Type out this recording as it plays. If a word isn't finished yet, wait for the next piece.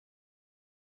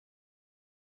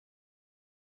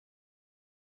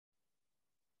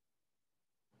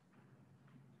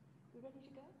ready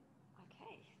to go?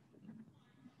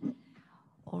 Okay.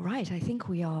 All right, I think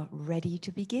we are ready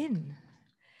to begin.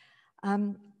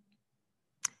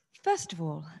 First of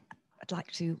all, I'd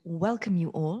like to welcome you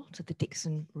all to the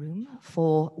Dixon Room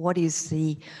for what is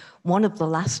one of the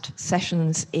last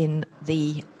sessions in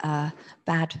the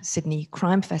Bad Sydney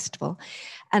Crime Festival.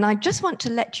 And I just want to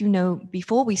let you know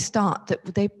before we start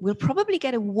that we'll probably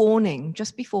get a warning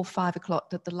just before 5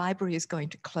 o'clock that the library is going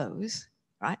to close,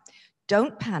 right?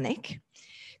 Don't panic.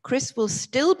 Chris will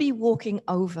still be walking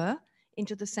over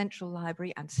into the Central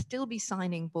Library and still be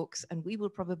signing books, and we will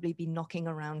probably be knocking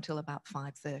around till about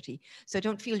 5:30. So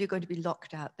don't feel you're going to be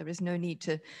locked out. There is no need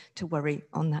to worry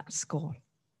on that score.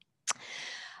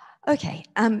 Okay,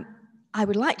 I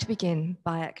would like to begin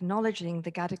by acknowledging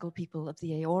the Gadigal people of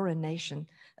the Eora Nation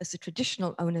as the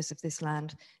traditional owners of this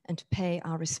land and to pay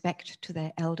our respect to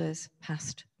their elders,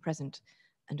 past, present,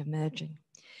 and emerging.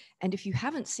 And if you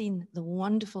haven't seen the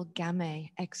wonderful Game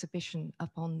exhibition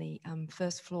up on the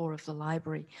first floor of the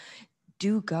library,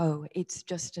 do go. It's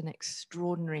just an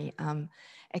extraordinary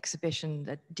exhibition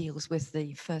that deals with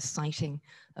the first sighting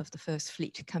of the first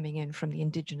fleet coming in from the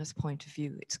Indigenous point of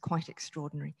view. It's quite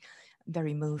extraordinary,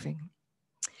 very moving.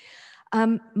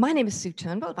 My name is Sue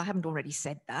Turnbull, if I haven't already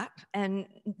said that. And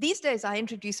these days I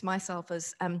introduce myself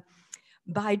as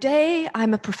by day,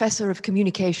 I'm a professor of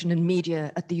communication and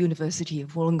media at the University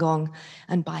of Wollongong,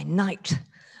 and by night,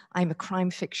 I'm a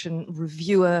crime fiction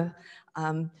reviewer,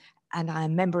 and I'm a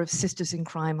member of Sisters in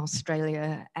Crime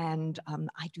Australia, and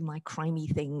I do my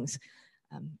crimey things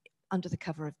under the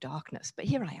cover of darkness. But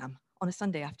here I am on a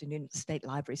Sunday afternoon at the State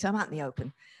Library, so I'm out in the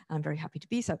open, and I'm very happy to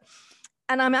be so.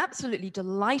 And I'm absolutely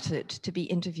delighted to be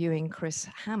interviewing Chris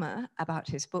Hammer about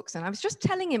his books. And I was just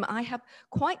telling him I have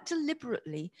quite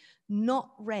deliberately not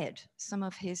read some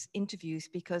of his interviews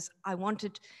because I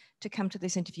wanted to come to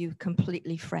this interview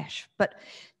completely fresh. But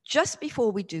just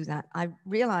before we do that, I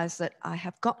realized that I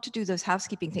have got to do those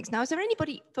housekeeping things. Now, is there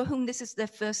anybody for whom this is their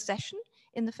first session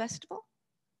in the festival?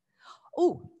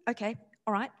 Oh, okay,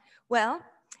 all right. Well,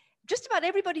 just about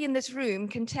everybody in this room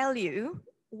can tell you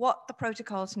what the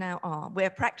protocols now are. We're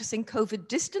practicing COVID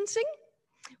distancing.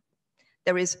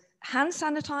 There is hand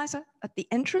sanitizer at the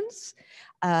entrance.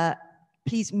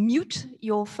 Please mute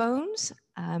your phones.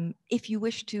 If you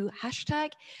wish to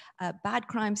hashtag Bad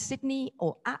Crime Sydney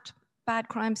or at Bad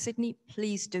Crime Sydney,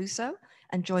 please do so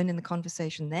and join in the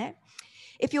conversation there.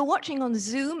 If you're watching on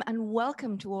Zoom, and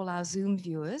welcome to all our Zoom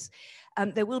viewers,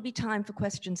 there will be time for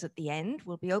questions at the end.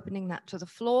 We'll be opening that to the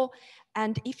floor.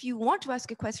 And if you want to ask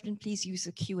a question, please use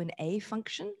the Q&A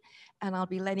function. And I'll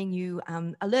be letting you,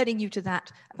 alerting you to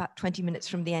that about 20 minutes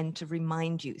from the end to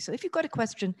remind you. So if you've got a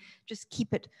question, just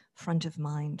keep it front of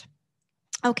mind.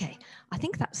 Okay, I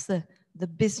think that's the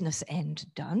business end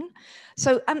done.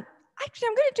 So actually,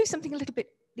 I'm going to do something a little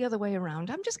bit the other way around.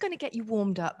 I'm just going to get you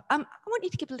warmed up. I want you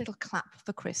to give a little clap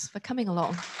for Chris for coming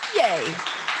along. Yay.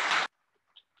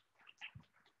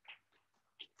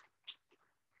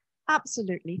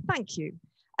 Absolutely, thank you.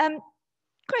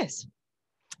 Chris,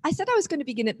 I said I was going to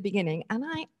begin at the beginning, and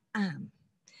I am.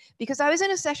 Because I was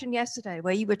in a session yesterday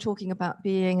where you were talking about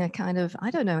being a kind of,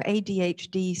 I don't know,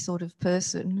 ADHD sort of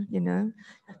person, you know,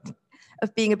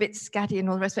 of being a bit scatty and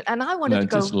all the rest of it. And I wanted to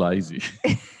go... just lazy.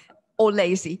 Or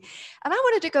lazy. And I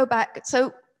wanted to go back.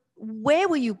 So where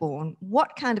were you born?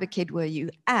 What kind of a kid were you?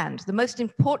 And the most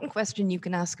important question you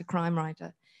can ask a crime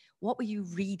writer, what were you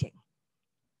reading?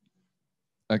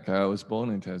 Okay, I was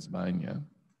born in Tasmania,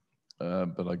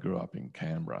 but I grew up in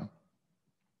Canberra.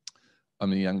 I'm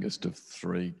the youngest of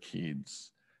 3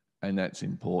 kids, and that's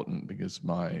important because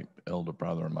my elder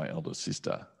brother and my elder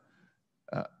sister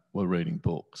were reading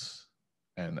books.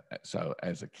 And so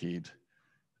as a kid,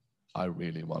 I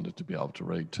really wanted to be able to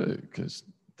read too, because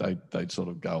they'd sort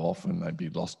of go off and they'd be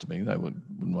lost to me. They wouldn't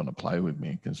want to play with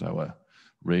me because they were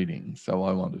reading. So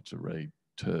I wanted to read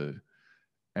too.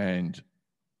 And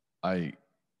I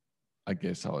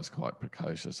guess I was quite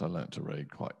precocious. I learnt to read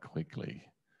quite quickly,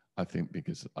 I think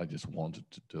because I just wanted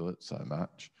to do it so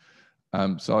much.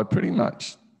 So I pretty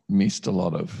much missed a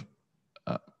lot of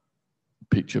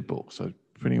picture books. I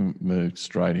pretty moved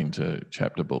straight into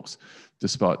chapter books,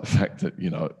 despite the fact that,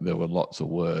 you know, there were lots of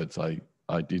words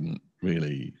I didn't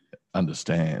really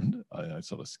understand. I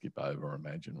sort of skip over,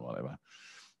 imagine, whatever.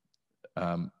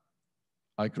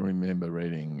 I can remember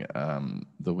reading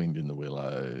The Wind in the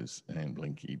Willows and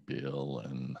Blinky Bill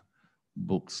and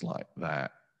books like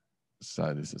that.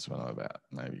 So this is when I was about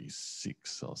maybe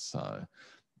 6 or so.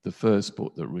 The first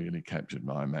book that really captured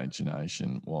my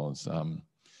imagination was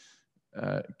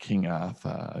King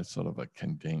Arthur, a sort of a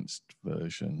condensed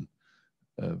version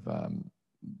of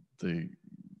the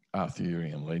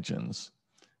Arthurian legends.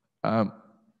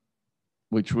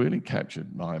 which really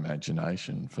captured my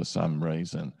imagination for some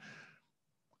reason.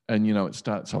 And it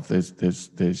starts off. There's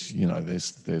the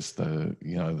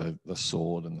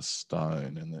sword and the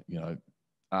stone, and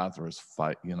Arthur is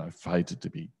fated to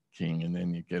be king, and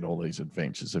then you get all these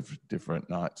adventures of different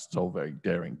knights. It's all very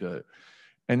daring do.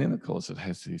 And then, of course,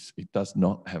 it does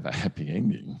not have a happy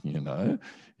ending,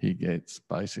 He gets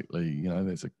basically,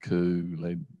 there's a coup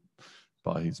led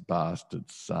by his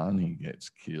bastard son. He gets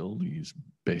killed. His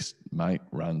best mate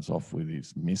runs off with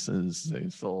his missus.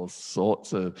 There's all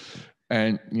sorts of...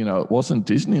 And, it wasn't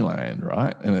Disneyland,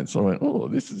 right? And it's all like, oh,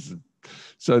 this is...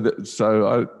 I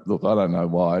don't know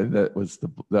why. That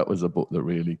was a book that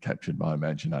really captured my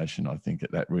imagination, I think,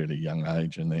 at that really young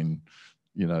age. And then,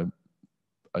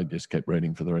 I just kept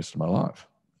reading for the rest of my life.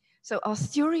 So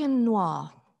Arthurian noir.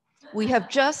 We have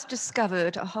just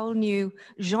discovered a whole new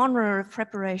genre of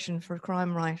preparation for a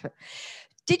crime writer.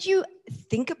 Did you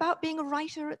think about being a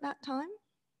writer at that time?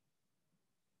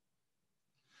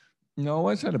 No, I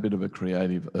always had a bit of a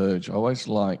creative urge. I always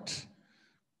liked,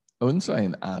 I wouldn't say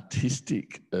an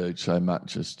artistic urge so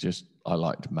much as just I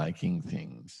liked making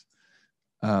things.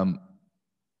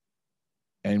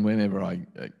 And whenever I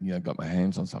got my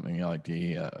hands on something, the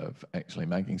idea of actually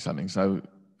making something. So,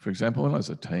 for example, when I was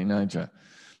a teenager,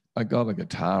 I got a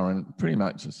guitar, and pretty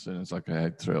much as soon as I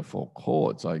had 3 or 4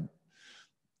 chords, I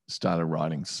started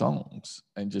writing songs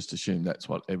and just assumed that's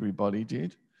what everybody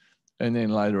did. And then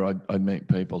later I'd meet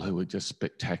people who were just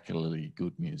spectacularly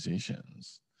good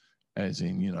musicians, as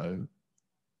in,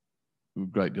 a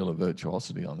great deal of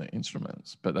virtuosity on their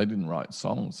instruments, but they didn't write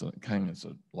songs, and it came as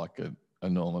an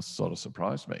enormous sort of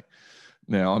surprise to me.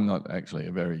 Now, I'm not actually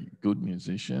a very good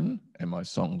musician, and my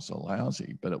songs are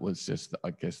lousy, but it was just,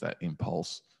 I guess, that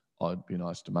impulse. I'd be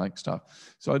nice to make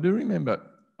stuff. So I do remember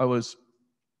I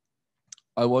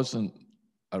wasn't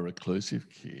a reclusive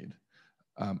kid.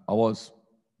 I was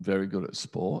very good at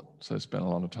sport, so I spent a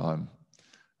lot of time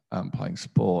playing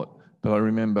sport. But I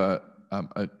remember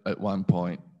at one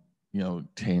point,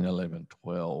 10, 11,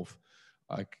 12,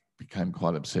 I became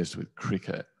quite obsessed with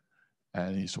cricket,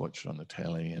 and I used to watch it on the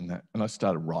telly and I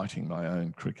started writing my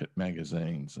own cricket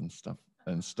magazines and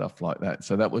stuff like that.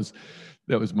 So that was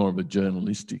more of a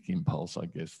journalistic impulse, I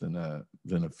guess, than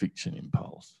a fiction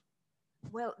impulse.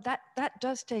 Well, that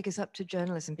does take us up to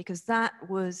journalism, because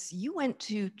you went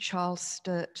to Charles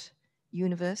Sturt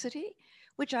University,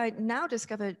 which I now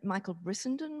discovered Michael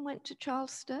Brissenden went to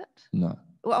Charles Sturt. No.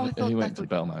 Well, I thought he went to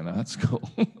Balmain Art School.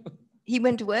 He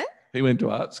went to where? He went to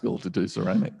art school to do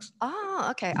ceramics.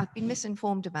 Ah, okay. I've been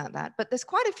misinformed about that. But there's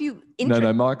quite a few...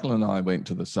 No, Michael and I went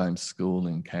to the same school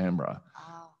in Canberra,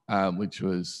 which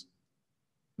was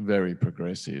very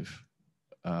progressive.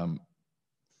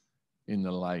 In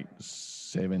the late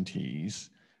 70s,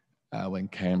 when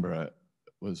Canberra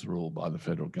was ruled by the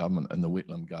federal government and the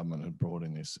Whitlam government had brought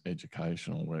in this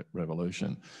educational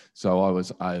revolution. So I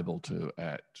was able to,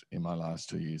 in my last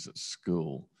 2 years at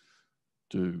school,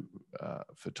 do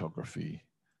photography,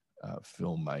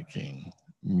 filmmaking,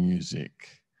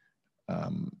 music,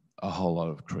 a whole lot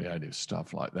of creative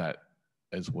stuff like that,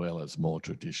 as well as more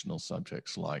traditional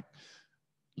subjects like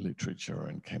literature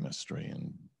and chemistry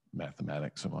and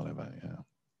mathematics and whatever, yeah.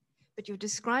 But you're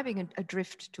describing a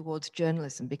drift towards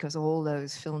journalism, because all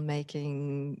those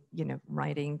filmmaking,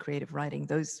 writing, creative writing,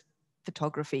 those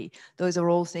photography, those are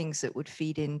all things that would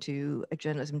feed into a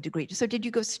journalism degree. So did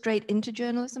you go straight into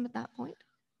journalism at that point?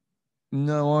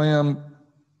 No,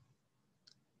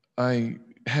 I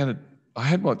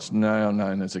had what's now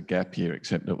known as a gap year,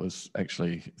 except it was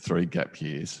actually 3 gap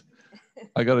years.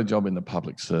 I got a job in the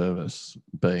public service,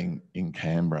 being in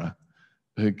Canberra.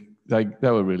 They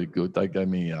were really good. They gave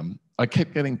me, I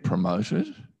kept getting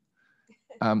promoted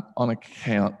on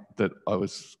account that I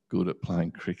was good at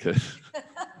playing cricket.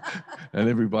 And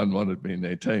everyone wanted me in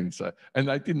their team. So, and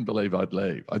they didn't believe I'd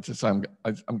leave. I'd just say, I'm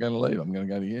going to leave. I'm going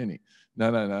to go to uni.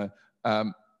 No.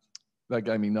 They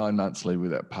gave me 9 months leave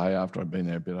without pay after I'd been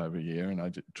there a bit over a year, and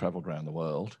I travelled around the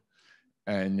world.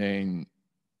 And then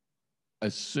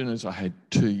as soon as I had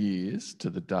 2 years to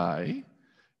the day,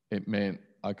 it meant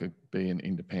I could be an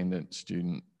independent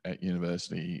student at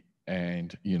university,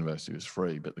 and university was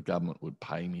free, but the government would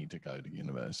pay me to go to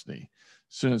university.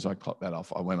 As soon as I clocked that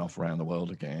off, I went off around the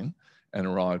world again and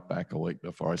arrived back a week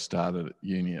before I started at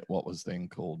uni at what was then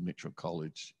called Mitchell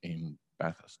College in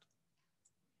Bathurst.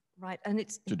 Right, and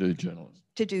it's... To do journalism.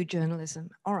 To do journalism.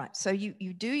 All right, so you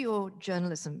do your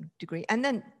journalism degree, and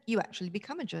then you actually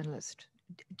become a journalist.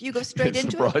 Do you go straight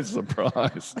into it?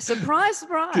 Surprise.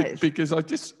 Surprise. Because I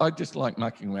just like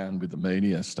mucking around with the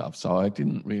media stuff, so I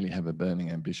didn't really have a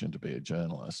burning ambition to be a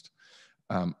journalist.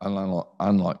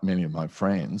 unlike many of my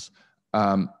friends.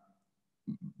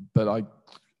 But I,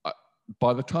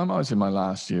 by the time I was in my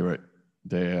last year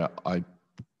there, I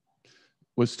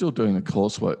was still doing the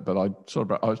coursework, but I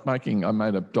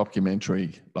made a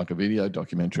documentary, like a video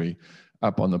documentary,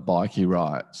 up on the bikie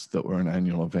riots that were an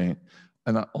annual event.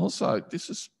 And I also, this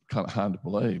is kind of hard to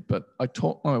believe, but I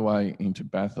talked my way into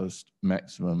Bathurst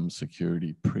maximum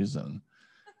security prison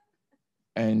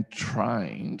and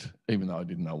trained, even though I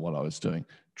didn't know what I was doing,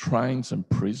 trained some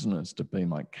prisoners to be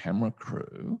my camera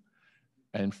crew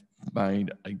and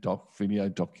made a video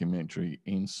documentary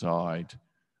inside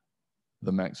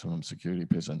the maximum security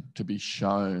prison to be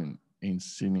shown in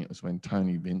Sydney. It was when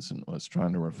Tony Vincent was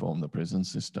trying to reform the prison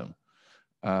system.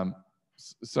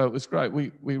 So it was great.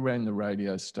 We ran the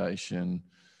radio station,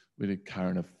 we did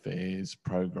current affairs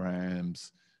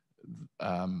programs,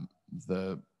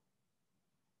 the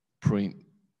print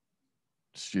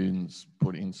students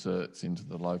put inserts into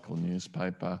the local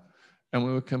newspaper, and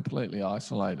we were completely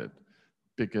isolated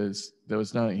because there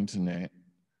was no internet.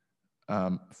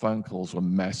 Phone calls were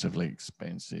massively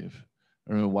expensive.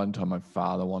 I remember one time my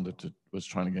father was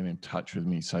trying to get in touch with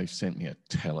me, so he sent me a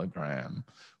telegram,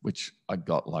 which I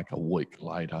got like a week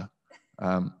later.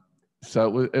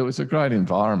 So it was a great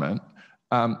environment.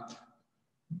 But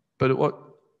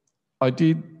I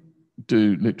did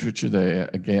do literature there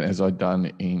again, as I'd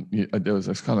done there was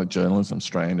this kind of journalism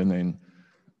strand, and then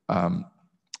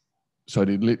so I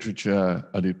did literature,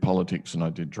 I did politics, and I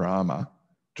did drama.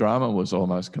 Drama was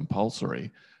almost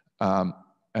compulsory, and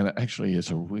it actually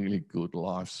is a really good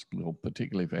life skill,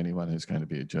 particularly for anyone who's going to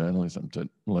be a journalism, to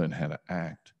learn how to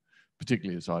act,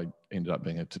 particularly as I ended up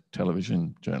being a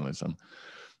television journalism.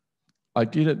 I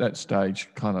did at that stage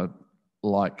kind of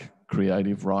like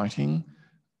creative writing.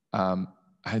 I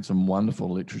had some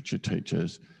wonderful literature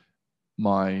teachers.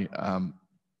 My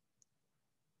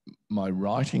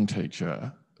writing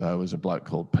teacher was a bloke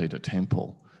called Peter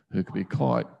Temple, who could be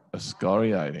quite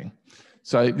excoriating.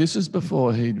 So this is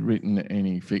before he'd written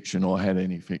any fiction or had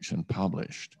any fiction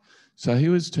published. So he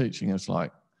was teaching us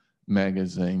like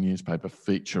magazine, newspaper,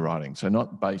 feature writing, so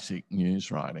not basic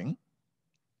news writing.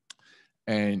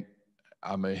 And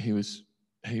I mean, he was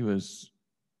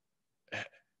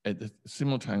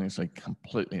simultaneously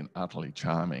completely and utterly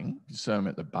charming. You saw him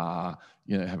at the bar,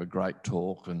 have a great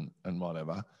talk and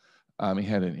whatever. He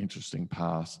had an interesting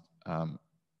past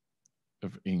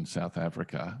in South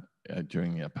Africa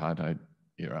during the apartheid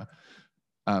era,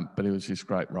 but he was this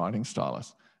great writing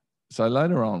stylist. So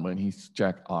later on, when his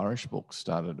Jack Irish books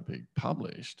started to be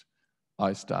published,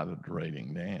 I started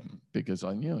reading them because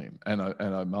I knew him and I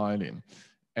admired him.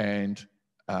 And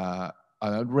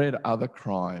I'd read other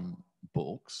crime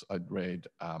books. I'd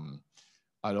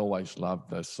always loved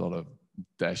the sort of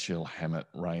Dashiell Hammett,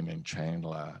 Raymond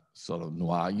Chandler sort of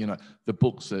noir, the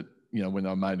books that, when they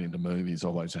were made into movies,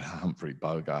 always had Humphrey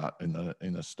Bogart in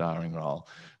the starring role.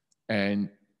 And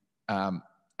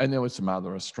there was some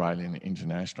other Australian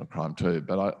international crime too.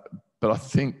 But I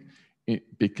think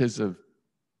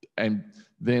and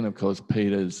then of course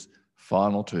Peter's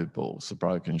final two books, The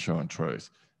Broken Shoe and Truth,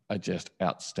 are just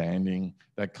outstanding.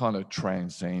 They kind of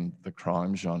transcend the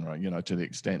crime genre, to the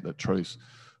extent that Truth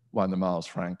won the Miles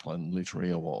Franklin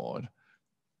Literary Award.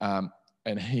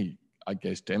 And he, I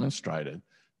guess, demonstrated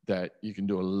that you can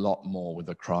do a lot more with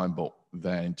a crime book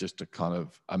than just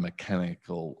a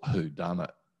mechanical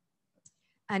whodunit.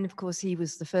 And of course, he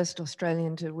was the first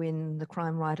Australian to win the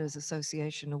Crime Writers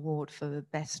Association Award for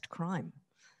Best Crime.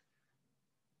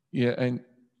 Yeah, and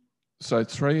so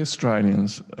 3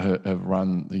 Australians have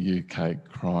run the UK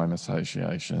Crime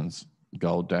Association's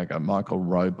Gold Dagger. Michael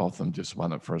Rowbotham just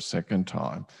won it for a second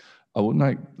time. I would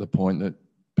make the point that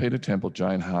Peter Temple,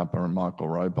 Jane Harper and Michael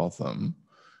Rowbotham,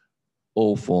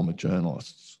 all former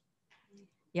journalists.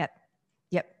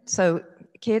 Yep. So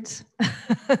kids,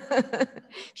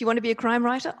 if you want to be a crime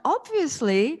writer,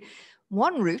 obviously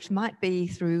one route might be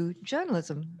through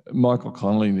journalism. Michael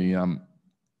Connolly,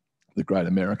 the great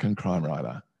American crime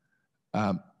writer,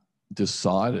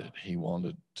 decided he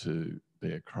wanted to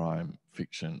be a crime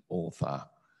fiction author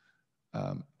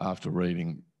after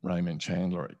reading Raymond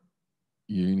Chandler at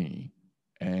uni,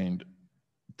 and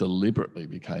deliberately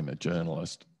became a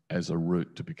journalist as a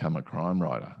route to become a crime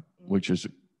writer, which is,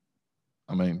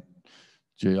 I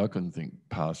couldn't think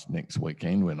past next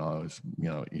weekend when I was,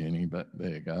 at uni, but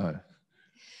there you go.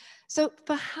 So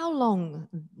for how long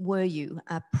were you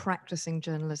a practicing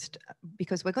journalist?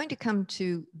 Because we're going to come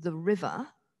to The River.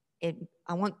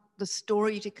 I want the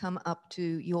story to come up to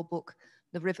your book,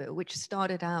 The River, which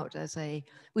started out as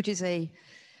it's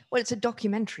a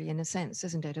documentary in a sense,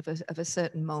 isn't it, of a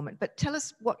certain moment. But tell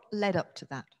us what led up to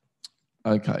that.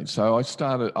 Okay, so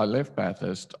I left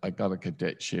Bathurst, I got a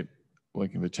cadetship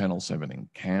working for Channel 7 in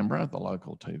Canberra, the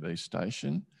local TV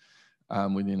station.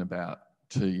 Within about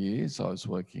 2 years, I was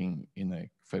working in the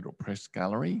Federal Press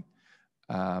Gallery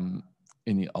in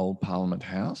the old Parliament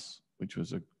House, which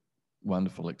was a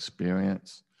wonderful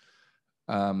experience.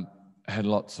 Had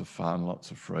lots of fun,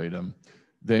 lots of freedom.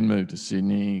 Then moved to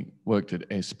Sydney, worked at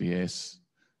SBS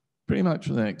pretty much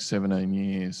for the next 17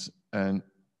 years. And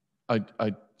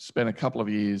I spent a couple of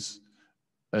years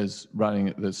as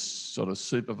running this sort of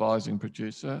supervising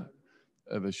producer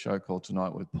of a show called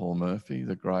Tonight with Paul Murphy,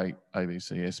 the great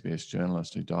ABC SBS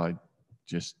journalist who died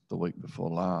just the week before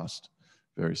last,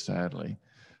 very sadly.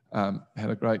 Had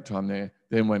a great time there.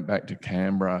 Then went back to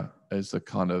Canberra as the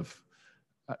kind of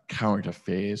current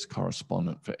affairs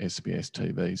correspondent for SBS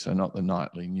TV, so not the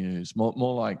nightly news, more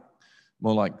like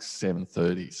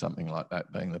 7:30, something like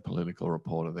that, being the political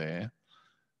reporter there.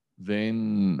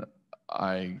 Then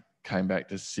I came back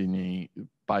to Sydney,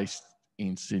 based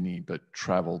in Sydney, but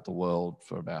travelled the world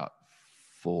for about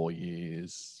 4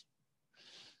 years,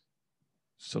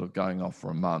 sort of going off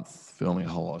for a month, filming a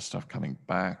whole lot of stuff, coming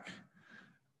back.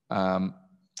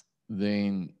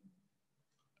 Then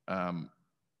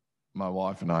my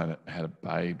wife and I had a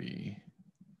baby.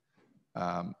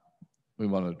 We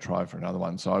wanted to try for another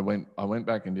one. So I went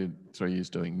back and did 3 years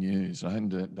doing news. I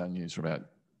hadn't done news for about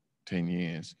 10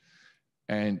 years.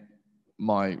 And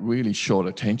my really short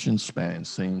attention span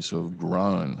seems to have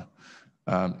grown.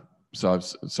 So I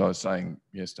was saying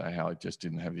yesterday how I just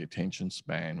didn't have the attention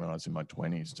span when I was in my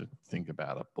 20s to think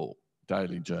about a book.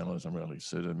 Daily journalism really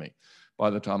suited me. By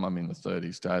the time I'm in the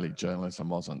 30s, daily journalism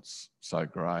wasn't so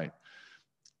great.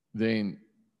 Then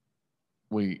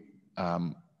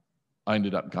I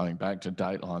ended up going back to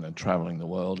Dateline and travelling the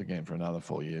world again for another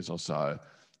 4 years or so,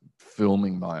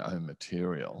 filming my own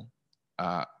material.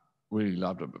 Really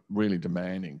loved it, really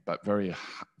demanding, but very,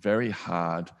 very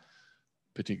hard,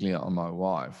 particularly on my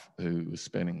wife, who was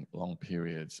spending long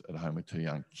periods at home with 2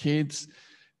 young kids.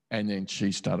 And then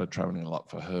she started travelling a lot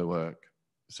for her work.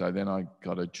 So then I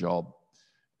got a job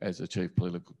as a chief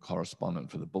political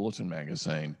correspondent for the Bulletin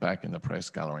magazine back in the press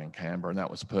gallery in Canberra. And that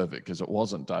was perfect because it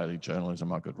wasn't daily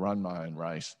journalism. I could run my own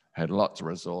race, had lots of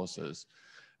resources.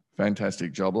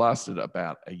 Fantastic job. Lasted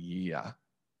about a year.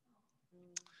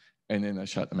 And then they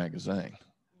shut the magazine.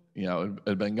 You know, it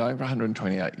had been going for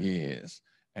 128 years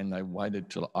and they waited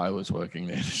till I was working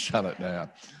there to shut it down.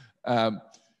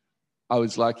 I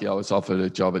was lucky. I was offered a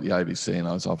job at the ABC and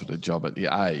I was offered a job at The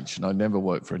Age, and I never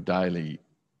worked for a daily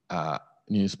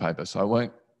newspaper. So I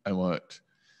went and worked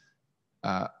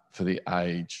for The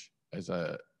Age as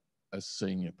a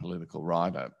senior political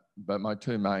writer. But my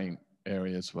two main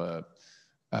areas were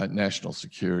national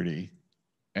security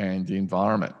and the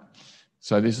environment.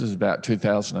 So this is about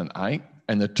 2008,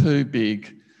 and the two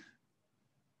big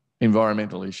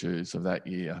environmental issues of that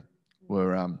year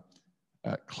were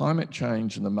climate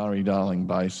change and the Murray-Darling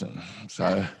Basin.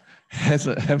 So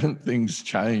haven't things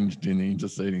changed in the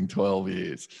interceding 12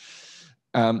 years?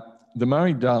 The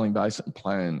Murray-Darling Basin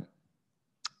Plan,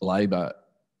 Labor,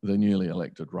 the newly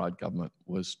elected Rudd government,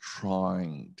 was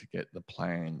trying to get the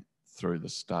plan through the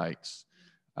states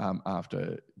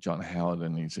after John Howard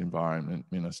and his Environment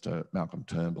Minister, Malcolm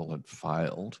Turnbull, had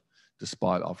failed,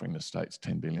 despite offering the states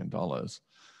 $10 billion.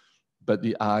 But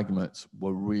the arguments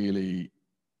were really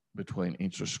between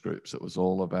interest groups. It was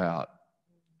all about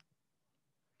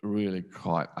really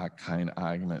quite arcane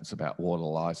arguments about water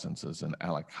licenses and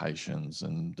allocations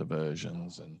and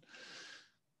diversions, and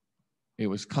it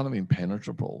was kind of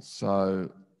impenetrable.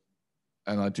 So,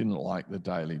 and I didn't like the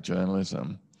daily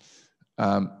journalism.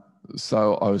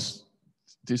 So I was,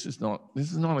 this is not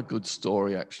a good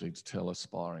story actually to tell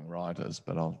aspiring writers,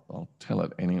 but I'll tell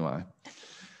it anyway.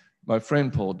 My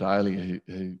friend Paul Daly,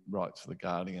 who writes for The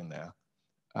Guardian now,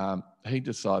 he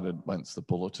decided once the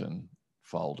Bulletin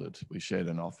folded, we shared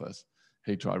an office,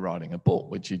 he tried writing a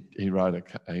book, which he wrote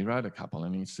a couple,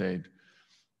 and he said,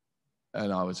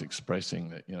 and I was expressing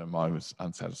that, you know, I was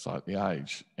unsatisfied at The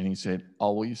Age, and he said,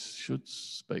 oh, we should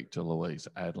speak to Louise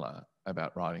Adler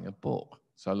about writing a book.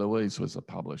 So Louise was a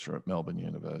publisher at Melbourne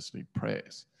University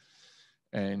Press.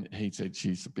 And he said,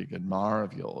 she's a big admirer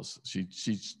of yours.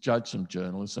 She's judged some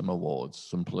journalism awards,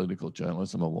 some political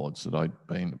journalism awards that I'd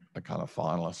been a kind of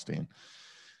finalist in.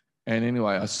 And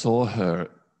anyway, I saw her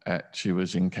she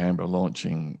was in Canberra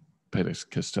launching Peter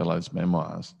Costello's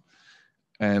memoirs.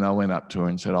 And I went up to her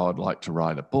and said, oh, I'd like to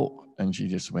write a book. And she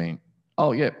just went,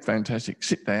 oh, yeah, fantastic,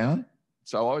 sit down.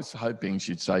 So I was hoping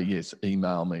she'd say, yes,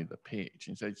 email me the pitch.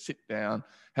 And said, sit down,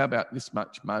 how about this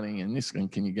much money and this,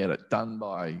 and can you get it done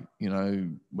by, you know,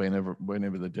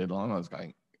 whenever the deadline? I was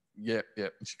going, yeah.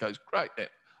 And she goes, great. Yeah.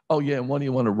 Oh, yeah, and what do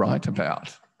you want to write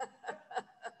about?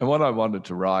 And what I wanted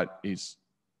to write is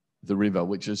the river,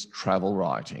 which is travel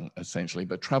writing, essentially,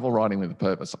 but travel writing with a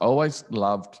purpose. I always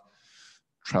loved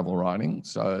travel writing.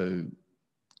 So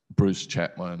Bruce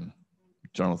Chatwin,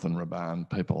 Jonathan Raban,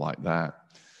 people like that.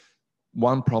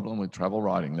 One problem with travel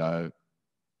writing, though,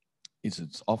 is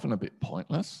it's often a bit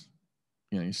pointless.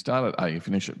 You know, you start at A, you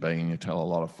finish at B, and you tell a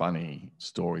lot of funny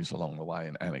stories along the way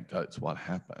and anecdotes what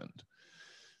happened.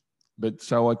 But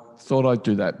so I thought I'd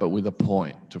do that, but with a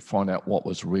point, to find out what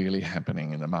was really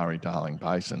happening in the Murray-Darling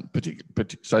Basin.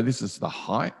 So this is the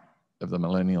height of the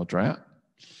millennial drought.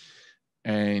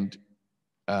 And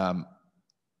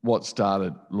what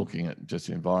started looking at just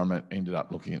the environment ended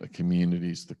up looking at the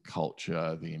communities, the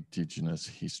culture, the Indigenous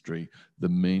history, the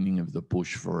meaning of the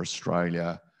bush for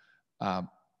Australia.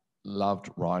 Loved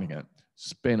writing it.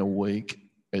 Spent a week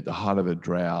at the height of a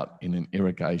drought in an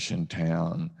irrigation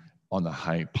town on the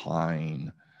Hay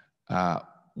Plain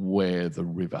where the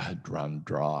river had run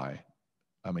dry.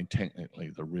 I mean, technically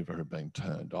the river had been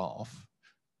turned off.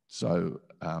 So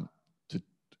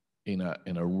in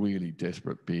a really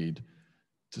desperate bid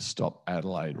to stop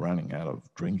Adelaide running out of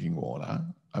drinking water,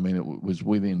 I mean, it was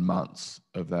within months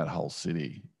of that whole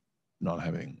city not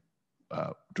having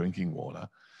drinking water.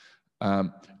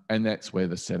 And that's where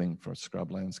the setting for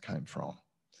Scrublands came from.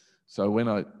 So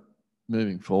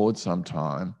moving forward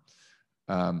sometime,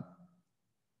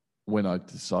 when I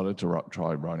decided to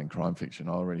try writing crime fiction,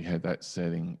 I already had that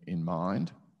setting in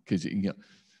mind, because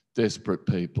desperate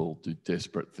people do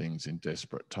desperate things in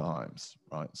desperate times,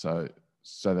 right? So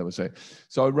that was it.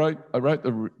 So I wrote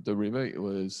the river.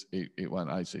 It won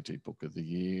ACT Book of the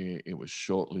Year. It was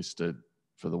shortlisted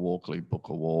for the Walkley Book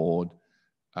Award.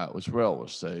 It was well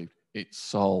received. It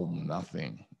sold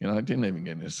nothing. You know, I didn't even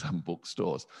get into some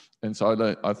bookstores. And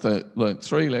so I learned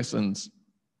 3 lessons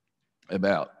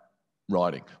about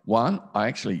writing. One, I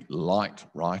actually liked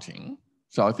writing.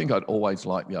 So I think I'd always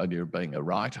liked the idea of being a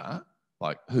writer.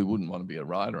 Like, who wouldn't want to be a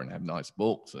writer and have nice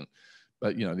books?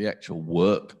 But, you know, the actual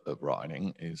work of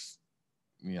writing is,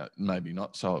 you know, maybe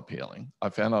not so appealing. I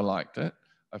found I liked it.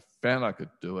 I found I could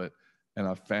do it. And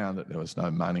I found that there was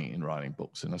no money in writing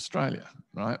books in Australia,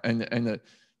 right?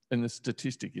 And the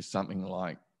statistic is something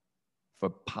like, for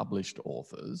published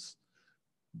authors,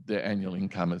 their annual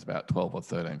income is about $12,000 or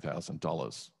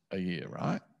 $13,000 a year,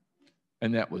 right?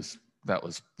 And that was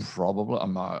probably, I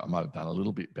might have done a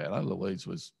little bit better. Louise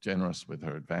was generous with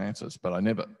her advances, but I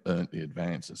never earned the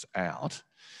advances out.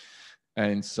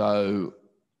 And so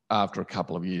after a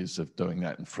couple of years of doing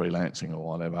that and freelancing or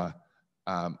whatever,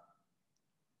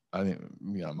 I think,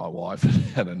 you know, my wife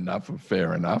had enough of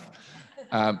fair enough.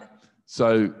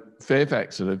 So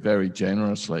Fairfax had very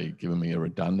generously given me a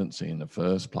redundancy in the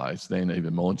first place, then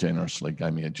even more generously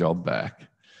gave me a job back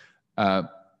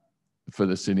for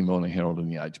the Sydney Morning Herald and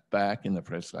the Age, back in the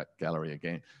press gallery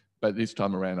again. But this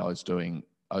time around I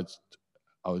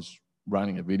was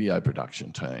running a video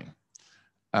production team.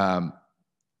 And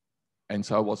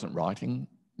so I wasn't writing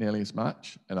nearly as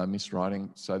much, and I missed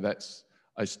writing. So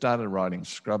I started writing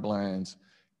Scrublands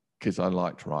because I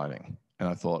liked writing. And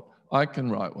I thought, I can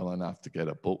write well enough to get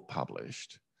a book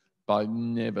published, but I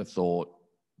never thought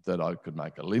that I could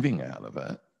make a living out of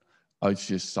it. It's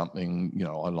just something, you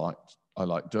know, I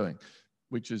liked doing,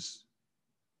 which is,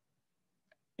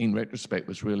 in retrospect,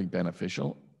 was really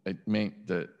beneficial. It meant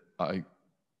that I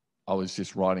was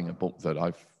just writing a book that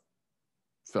I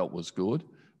felt was good.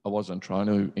 I wasn't trying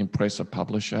to impress a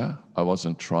publisher. I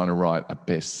wasn't trying to write a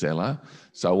bestseller.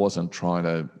 So I wasn't trying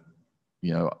to,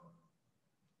 you know,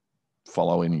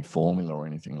 follow any formula or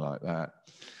anything like that.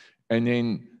 And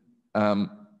then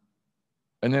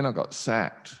I got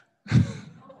sacked.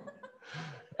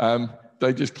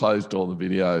 They just closed all the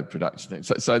video production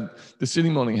things. So the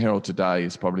Sydney Morning Herald today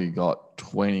has probably got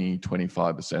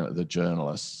 25% of the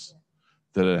journalists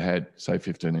that it had, say,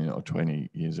 15 or 20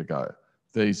 years ago.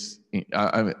 It's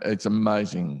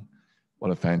amazing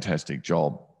what a fantastic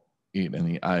job it and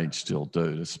the Age still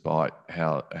do, despite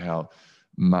how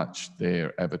much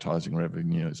their advertising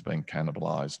revenue has been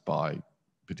cannibalised by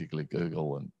particularly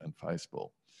Google and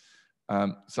Facebook.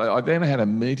 So I then had a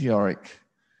meteoric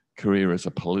career as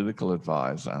a political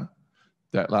advisor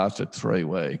that lasted 3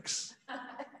 weeks.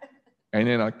 And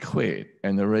then I quit.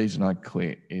 And the reason I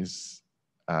quit is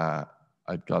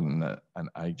I'd gotten an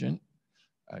agent,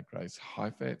 Grace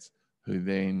Heifetz, who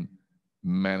then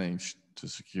managed to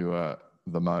secure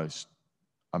the most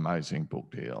amazing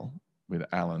book deal with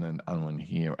Alan and Unwin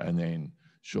here, and then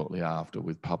shortly after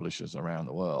with publishers around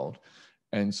the world.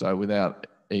 And so without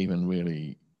even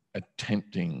really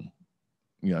attempting,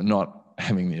 you know, not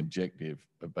having the objective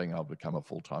of being able to become a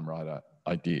full-time writer,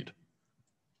 I did.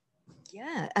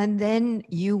 Yeah, and then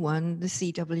you won the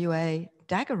CWA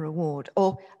Dagger Award.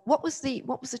 Or what was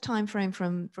the time frame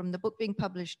from the book being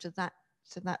published to that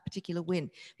particular win?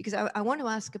 Because I want to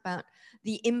ask about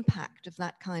the impact of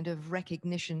that kind of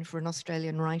recognition for an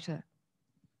Australian writer.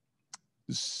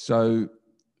 So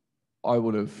I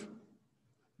would have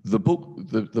the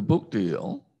book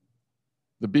deal,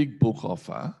 the big book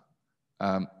offer,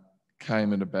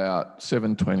 came at about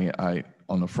 7:28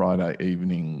 on a Friday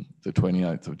evening, the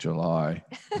 28th of July,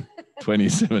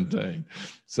 2017.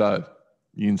 So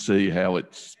you can see how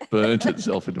it's burnt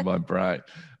itself into my brain.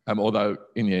 Although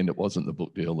in the end it wasn't the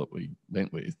book deal that we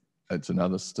went with. It's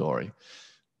another story.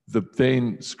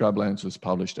 Then Scrublands was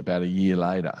published about a year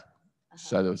later.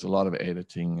 So there was a lot of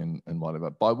editing and whatever,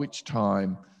 by which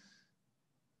time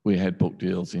we had book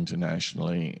deals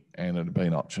internationally and it had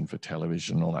been optioned for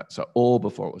television and all that. So all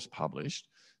before it was published.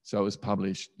 So it was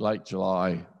published late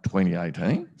July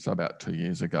 2018, so about 2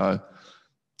 years ago.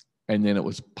 And then it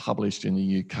was published in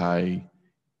the UK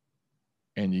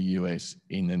and the US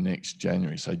in the next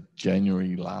January. So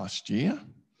January last year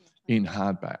in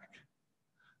hardback.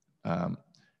 And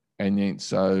then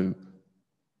so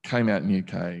came out in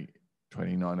UK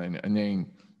 2019. And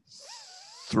then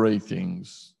three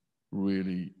things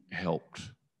really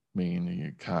helped me in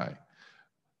the UK.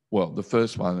 Well, the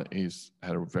first one is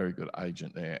had a very good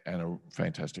agent there and a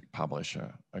fantastic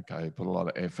publisher. Okay, put a lot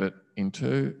of effort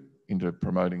into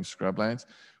promoting Scrublands,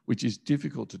 which is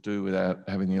difficult to do without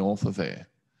having the author there.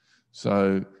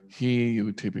 So here you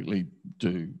would typically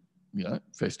do,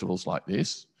 festivals like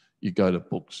this. You go to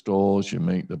bookstores, you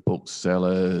meet the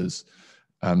booksellers,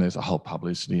 there's a whole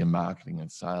publicity and marketing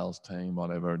and sales team,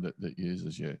 whatever, that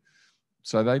uses you.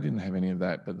 So they didn't have any of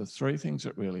that. But the three things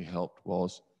that really helped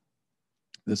was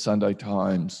the Sunday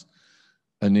Times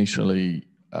initially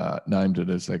named it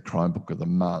as their crime book of the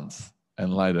month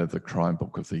and later the crime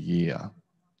book of the year,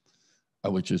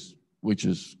 which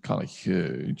is kind of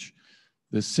huge.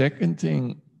 The second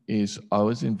thing is I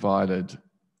was invited,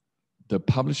 the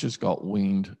publishers got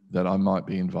wind that I might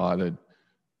be invited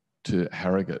to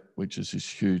Harrogate, which is this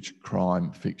huge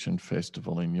crime fiction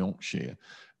festival in Yorkshire,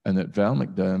 and that Val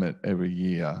McDermott every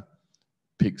year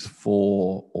picks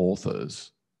 4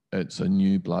 authors. It's a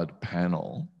new blood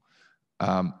panel,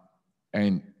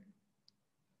 and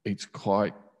it's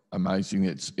quite amazing.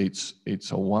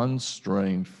 It's a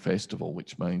one-stream festival,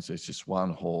 which means there's just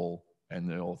one hall and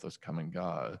the authors come and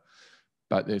go,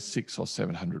 but there's 600 or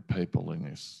 700 people in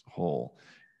this hall,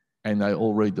 and they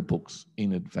all read the books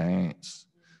in advance.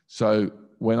 So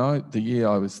the year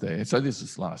I was there, so this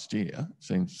is last year,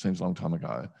 seems a long time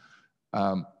ago.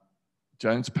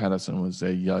 James Patterson was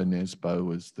there, Yo Nesbo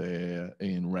was there,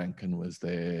 Ian Rankin was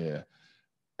there.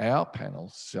 Our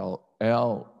panel,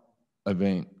 our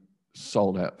event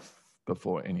sold out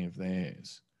before any of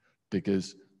theirs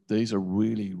because these are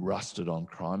really rusted on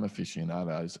crime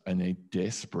aficionados and they're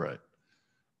desperate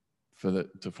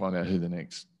to find out who the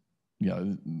next,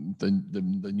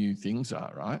 the new things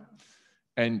are, right?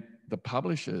 And the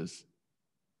publishers,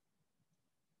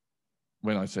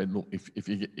 when I said, look,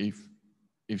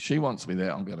 if she wants me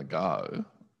there, I'm going to go.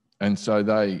 And so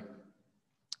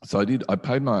I did. I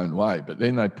paid my own way, but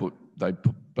then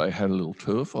they had a little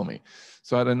tour for me.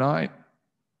 So I had a night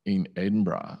in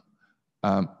Edinburgh,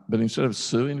 but instead of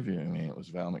Sue interviewing me, it was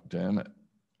Val McDermott.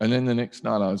 And then the next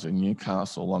night I was in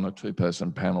Newcastle on a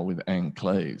 2-person panel with Anne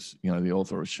Cleves, the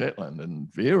author of Shetland,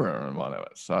 and Vera and whatever.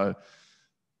 So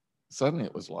suddenly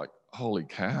it was like, holy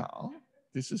cow,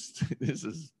 this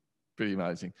is pretty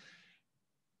amazing.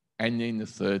 And then the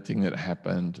third thing that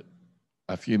happened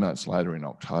a few months later in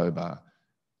October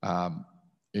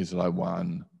is that I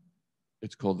won.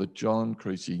 It's called the John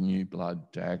Creasy New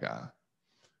Blood Dagger.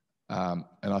 And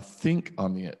I think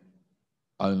I'm the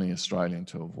only Australian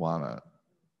to have won it.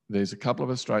 There's a couple of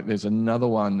Australian, there's another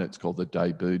one that's called the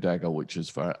Debut Dagger, which is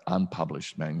for an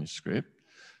unpublished manuscript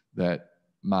that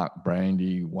Mark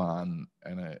Brandy won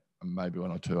and maybe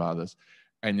 1 or 2 others.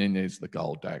 And then there's the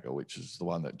Gold Dagger, which is the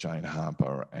one that Jane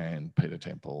Harper and Peter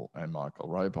Temple and Michael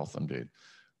Robotham did.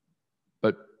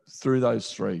 But through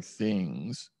those 3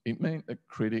 things, it meant that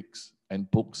critics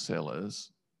and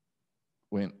booksellers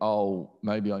went, oh,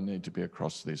 maybe I need to be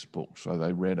across this book. So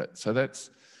they read it. So that's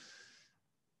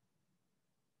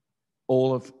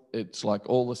it's like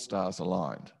all the stars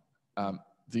aligned.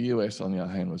 The US, on the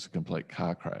other hand, was a complete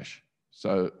car crash.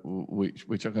 So,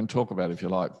 which I can talk about if you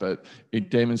like, but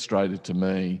it demonstrated to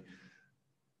me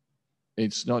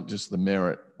it's not just the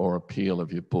merit or appeal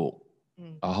of your book.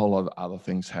 A whole lot of other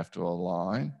things have to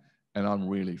align. And I'm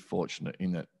really fortunate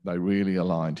in that they really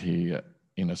aligned here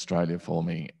in Australia for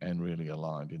me and really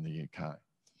aligned in the UK.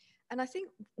 And I think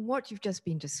what you've just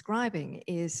been describing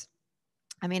is,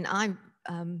 I mean, I've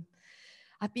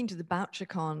been to the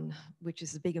BoucherCon, which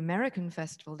is a big American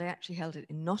festival. They actually held it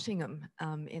in Nottingham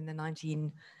in the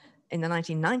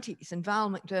 1990s, and Val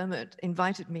McDermott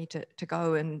invited me to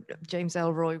go, and James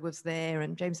Elroy was there,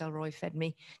 and James Elroy fed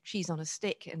me cheese on a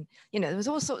stick, and you know, there was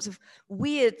all sorts of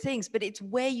weird things, but it's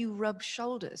where you rub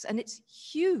shoulders, and it's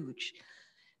huge.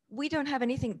 We don't have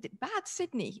anything bad.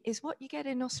 Sydney is what you get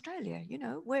in Australia. You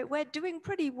know, we're doing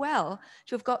pretty well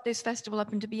to have got this festival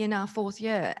up and to be in our 4th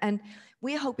year, and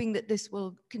we're hoping that this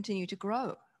will continue to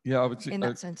grow. Yeah, in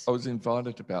that sense. I was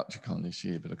invited to BoucherCon this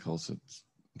year, but of course it's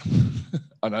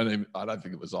I don't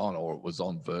think it was on, or it was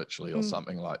on virtually or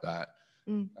something like that.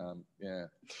 Yeah.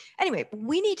 Anyway,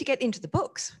 we need to get into the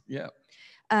books. Yeah.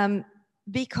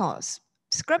 Because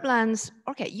Scrublands,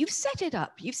 okay, you've set it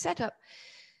up. You've set up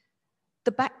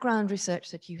the background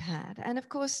research that you had. And of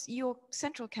course, your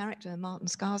central character, Martin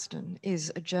Scarsden,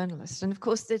 is a journalist. And of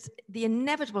course, there's the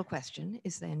inevitable question,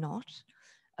 is there not,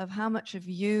 of how much of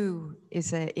you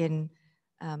is there in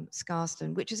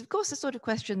Scarsden, which is, of course, the sort of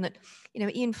question that, you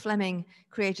know, Ian Fleming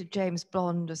created James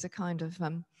Bond as a kind of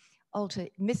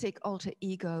mythic alter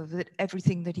ego, that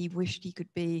everything that he wished he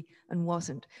could be and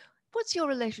wasn't. What's your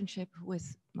relationship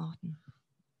with Martin?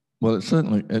 Well, it's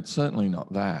certainly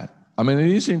not that. I mean, it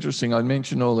is interesting. I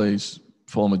mentioned all these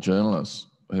former journalists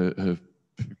who've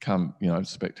become, you know,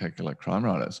 spectacular crime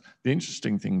writers. The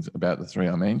interesting things about the 3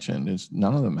 I mentioned is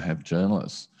none of them have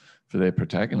journalists for their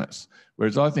protagonists.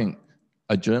 Whereas I think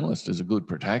a journalist is a good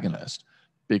protagonist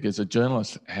because a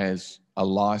journalist has a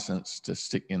license to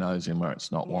stick your nose in where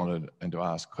it's not wanted and to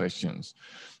ask questions.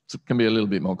 So it can be a little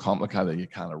bit more complicated. You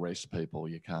can't arrest people.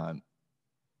 You can't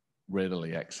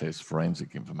readily access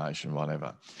forensic information,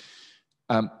 whatever.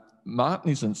 Martin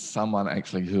isn't someone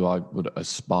actually who I would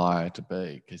aspire to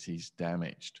be because he's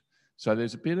damaged. So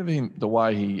there's a bit of him, the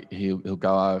way he'll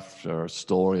go after a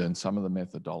story and some of the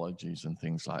methodologies and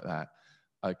things like that.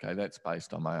 Okay, that's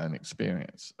based on my own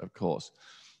experience, of course.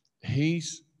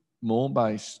 He's not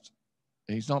based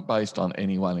on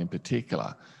anyone in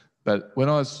particular. But when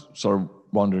I was sort of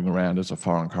wandering around as a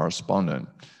foreign correspondent,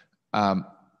 I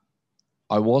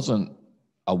wasn't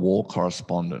a war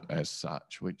correspondent as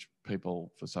such, which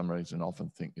people for some reason often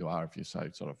think you are if you say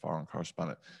sort of foreign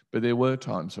correspondent. But there were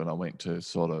times when I went to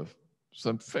sort of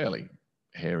some fairly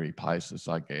hairy places,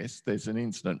 I guess. There's an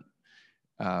incident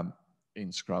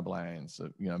in Scrublands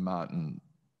that, you know, Martin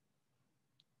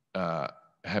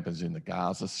happens in the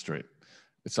Gaza Strip.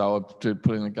 So I did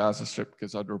put in the Gaza Strip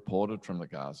because I'd reported from the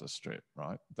Gaza Strip,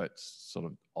 right? That's sort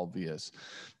of obvious.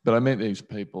 But I met these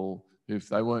people who, if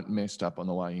they weren't messed up on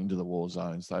the way into the war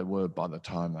zones, they were by the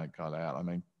time they got out. I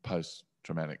mean,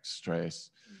 post-traumatic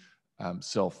stress,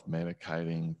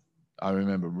 self-medicating. I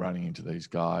remember running into these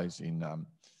guys in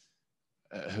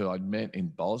who I'd met in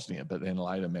Bosnia, but then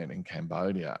later met in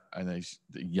Cambodia, and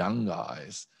the young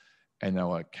guys, and they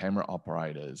were camera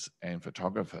operators and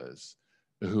photographers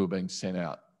who were being sent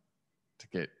out to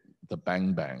get the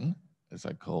bang bang, as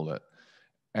they called it,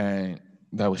 and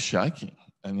they were shaking.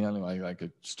 And the only way they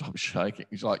could stop shaking,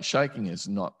 it's like shaking is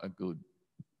not a good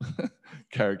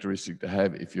characteristic to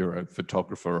have if you're a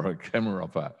photographer or a camera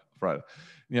operator.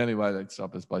 The only way they'd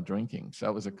stop is by drinking. So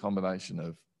it was a combination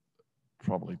of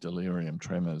probably delirium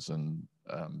tremors and,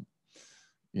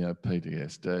 you know,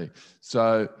 PTSD.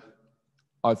 So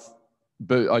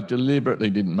I deliberately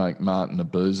didn't make Martin a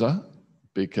boozer,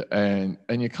 because, and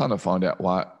you kind of find out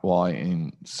why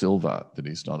in Silver that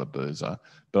he's not a boozer.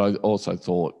 But I also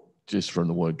thought, just from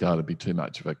the word go, it'd be too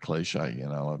much of a cliche, you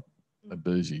know, a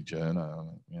boozy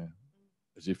journo, yeah,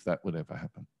 as if that would ever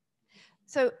happen.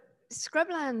 So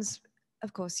Scrublands,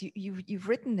 of course, you've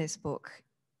written this book.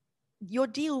 Your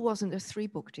deal wasn't a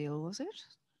 3-book deal, was it?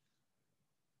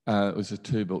 It was a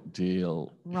 2-book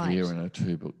deal here and a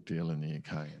 2-book deal in the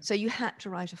UK. So you had to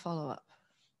write a follow-up?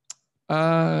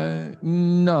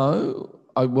 No.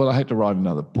 I had to write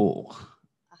another book.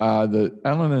 The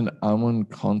Allen and Unwin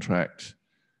contract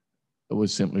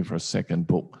was simply for a second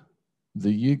book.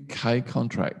 The UK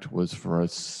contract was for a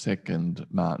second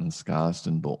Martin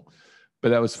Scarsden book. But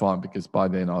that was fine because by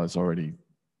then by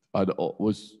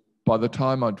the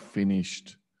time I'd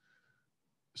finished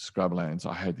Scrublands,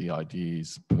 I had the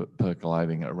ideas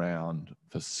percolating around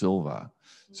for Silver.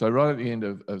 So right at the end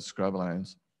of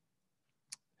Scrublands,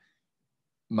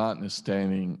 Martin is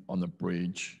standing on the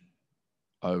bridge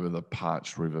over the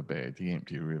parched riverbed, the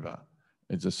empty river.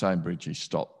 It's the same bridge he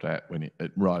stopped at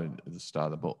right at the start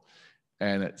of the book.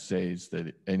 And it says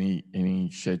that, and he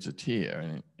sheds a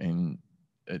tear, and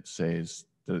it says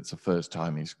that it's the first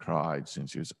time he's cried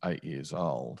since he was 8 years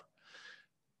old.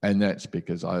 And that's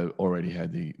because I already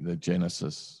had the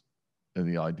genesis of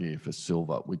the idea for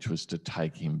Silver, which was to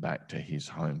take him back to his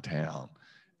hometown.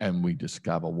 And we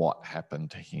discover what happened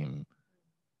to him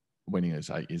when he was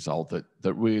 8 years old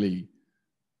that really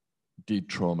did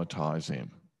traumatize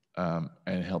him,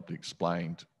 and helped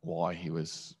explain why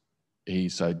he's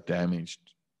so damaged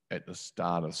at the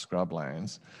start of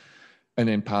Scrublands. And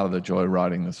then part of the joy of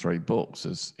writing the 3 books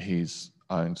is his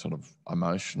own sort of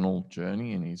emotional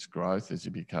journey and his growth as he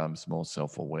becomes more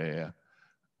self-aware,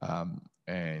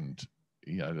 and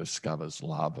discovers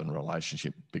love and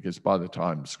relationship. Because by the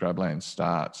time Scrublands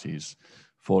starts, he's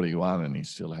 41 and he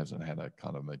still hasn't had a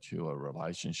kind of mature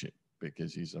relationship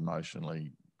because he's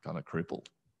emotionally kind of crippled.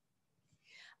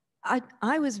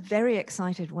 I was very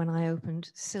excited when I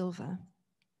opened Silver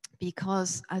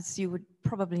because, as you would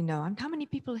probably know, how many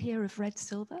people here have read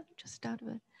Silver? Just out of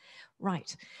it.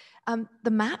 Right.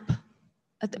 The map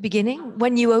at the beginning,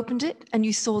 when you opened it and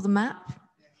you saw the map,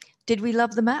 did we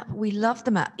love the map? We loved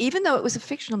the map, even though it was a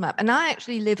fictional map. And I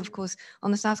actually live, of course,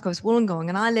 on the south coast, Wollongong,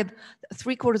 and I live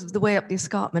 3/4 of the way up the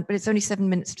escarpment, but it's only 7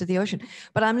 minutes to the ocean.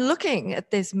 But I'm looking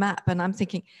at this map and I'm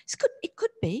thinking, it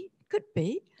could be.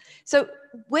 So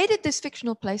where did this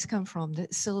fictional place come from, the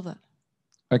Silver?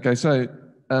 Okay, so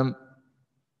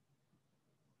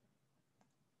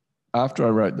after I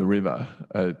wrote The River,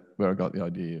 where I got the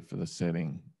idea for the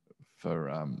setting for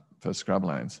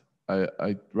Scrublands,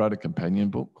 I wrote a companion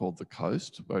book called The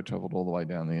Coast, where I travelled all the way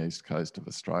down the east coast of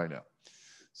Australia.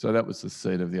 So that was the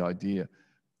seed of the idea.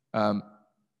 And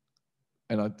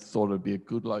I thought it'd be a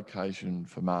good location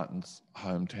for Martin's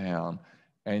hometown.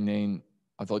 And then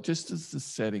I thought, just as the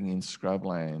setting in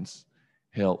Scrublands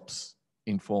helps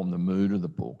inform the mood of the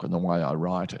book and the way I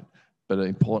write it, but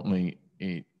importantly,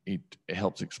 it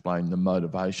helps explain the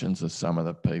motivations of some of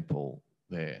the people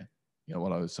there.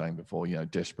 What I was saying before,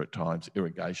 desperate times,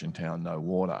 irrigation town, no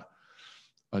water.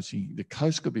 I see the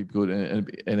coast could be good,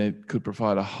 and it could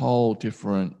provide a whole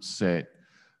different set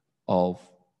of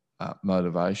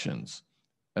motivations.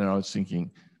 And I was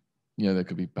thinking, there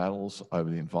could be battles over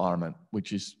the environment,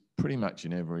 which is pretty much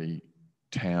in every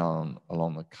town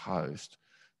along the coast.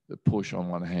 The push on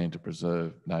one hand to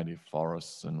preserve native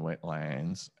forests and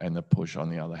wetlands, and the push on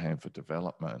the other hand for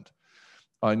development.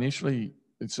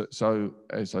 So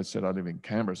as I said, I live in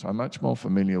Canberra, so I'm much more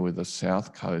familiar with the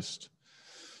south coast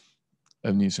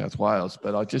of New South Wales,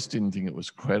 but I just didn't think it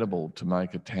was credible to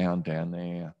make a town down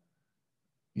there,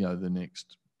 the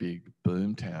next big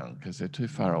boom town, because they're too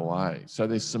far away. So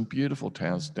there's some beautiful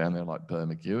towns down there like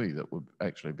Bermagui that would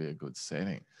actually be a good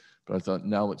setting. But I thought,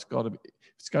 no, it's going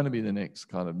to be the next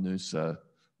kind of Noosa,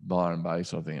 Byron Bay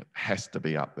sort of thing. It has to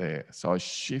be up there. So I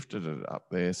shifted it up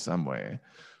there somewhere.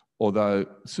 Although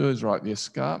Sue's right, the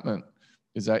escarpment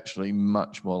is actually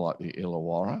much more like the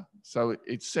Illawarra. So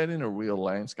it's set in a real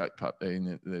landscape up there,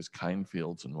 and there's cane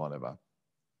fields and whatever.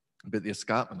 But the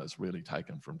escarpment is really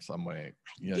taken from somewhere,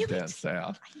 down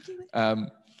south.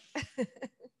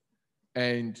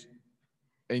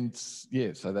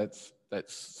 So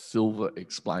that's Silver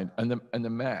explained. And the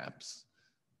maps,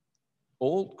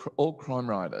 all crime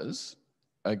writers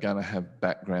are going to have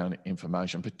background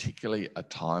information, particularly a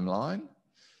timeline,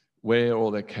 where all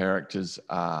their characters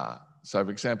are. So, for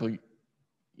example,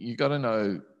 you got to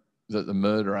know that the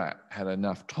murderer had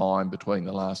enough time between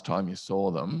the last time you saw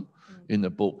them in the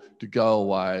book to go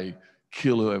away,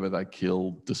 kill whoever they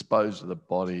killed, dispose of the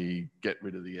body, get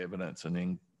rid of the evidence, and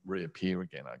then reappear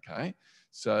again, okay?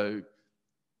 So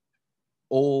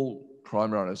all crime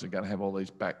writers are going to have all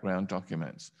these background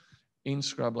documents. In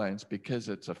Scrublands, because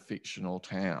it's a fictional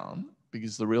town,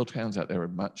 because the real towns out there are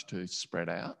much too spread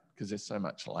out, because there's so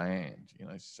much land,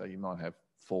 so you might have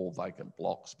 4 vacant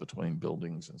blocks between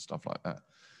buildings and stuff like that.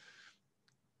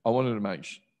 I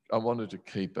wanted to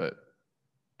keep it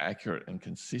accurate and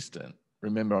consistent.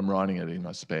 Remember, I'm writing it in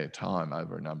my spare time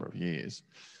over a number of years,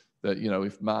 that,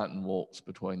 if Martin walks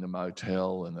between the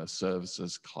motel and the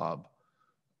services club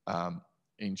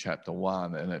in chapter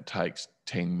 1 and it takes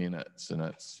 10 minutes and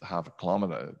it's half a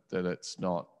kilometre, that it's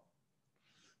not,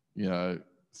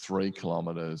 3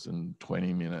 kilometres and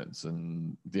 20 minutes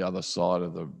and the other side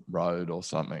of the road or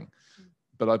something.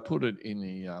 But I put it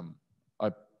in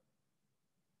I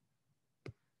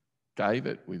gave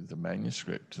it with the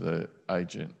manuscript to the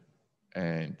agent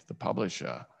and the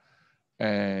publisher.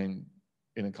 And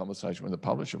in a conversation with the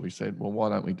publisher, we said, well, why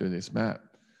don't we do this map?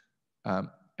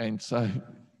 And so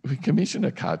we commissioned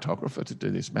a cartographer to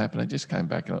do this map, and it just came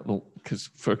back and look, because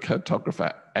for a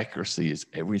cartographer, accuracy is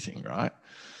everything, right?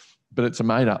 But it's a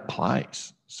made-up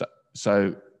place.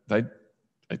 So they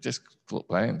just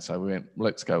plan. So we went,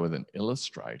 let's go with an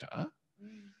illustrator.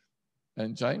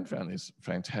 And Jane found this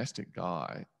fantastic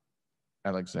guy,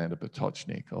 Alexander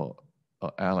Potocznik, or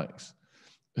Alex,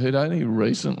 who'd only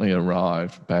recently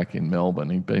arrived back in Melbourne.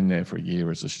 He'd been there for a year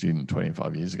as a student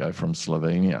 25 years ago from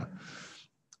Slovenia.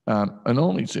 And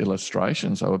all these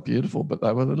illustrations, they were beautiful, but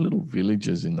they were the little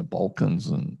villages in the Balkans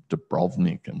and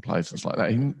Dubrovnik and places like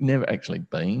that. He'd never actually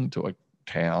been to a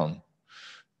town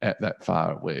at that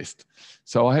far west.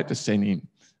 So I had to send him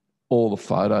all the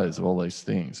photos of all these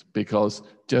things, because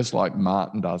just like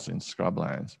Martin does in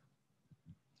Scrublands,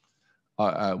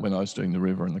 when I was doing the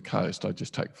river and the coast, I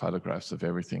just take photographs of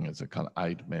everything as a kind of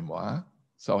aid memoir.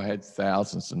 So I had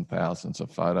thousands and thousands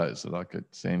of photos that I could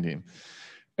send him.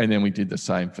 And then we did the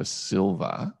same for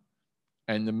Silver.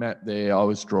 And the map there, I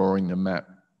was drawing the map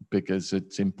because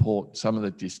it's important. Some of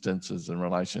the distances and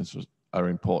relations are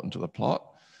important to the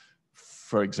plot.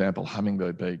 For example,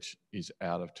 Hummingbird Beach is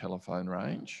out of telephone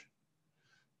range.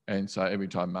 And so every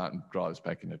time Martin drives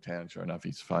back into town, sure enough,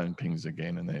 his phone pings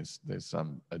again, and there's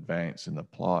some advance in the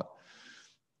plot.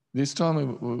 This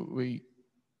time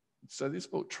so this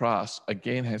book, Trust,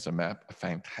 again has a map, a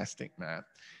fantastic map.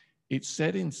 It's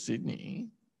set in Sydney,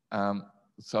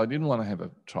 so I didn't want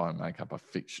to try and make up a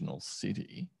fictional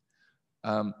city.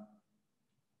 But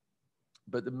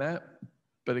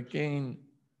again,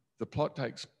 the plot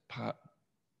takes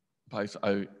place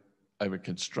over a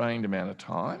constrained amount of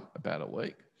time, about a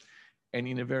week, and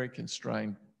in a very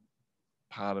constrained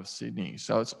part of Sydney.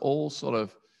 So it's all sort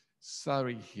of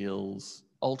Surrey Hills,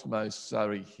 Ultimo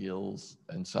Surrey Hills,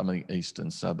 and some of the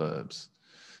eastern suburbs.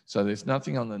 So there's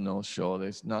nothing on the North Shore.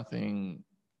 There's nothing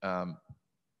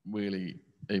really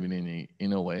even in the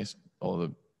inner west or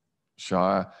the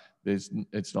Shire.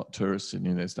 It's not tourist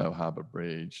Sydney. There's no Harbour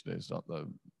Bridge. There's not the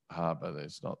harbour.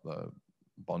 There's not the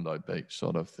Bondi Beach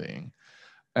sort of thing.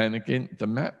 And again, the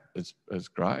map is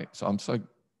great. So I'm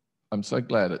so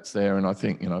glad it's there. And I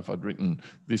think, if I'd written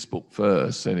this book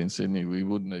first, set in Sydney, we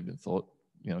wouldn't even thought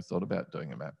about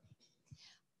doing a map.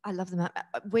 I love the map.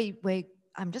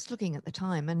 I'm just looking at the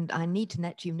time, and I need to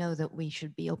let you know that we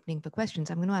should be opening for questions.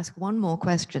 I'm going to ask one more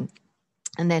question,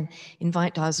 and then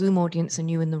invite our Zoom audience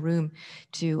and you in the room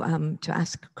to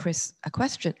ask Chris a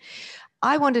question.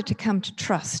 I wanted to come to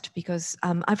Trust because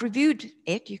I've reviewed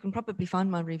it. You can probably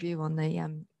find my review on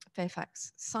the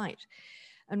Fairfax site.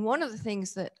 And one of the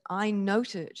things that I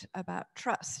noted about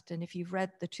Trust, and if you've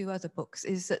read the two other books,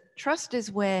 is that Trust is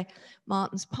where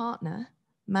Martin's partner,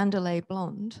 Mandalay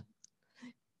Blonde,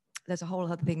 there's a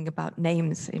whole other thing about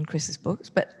names in Chris's books,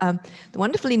 but the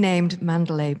wonderfully named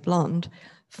Mandalay Blonde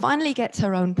finally gets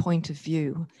her own point of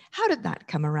view. How did that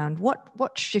come around?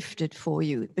 What shifted for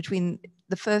you between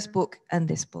the first book and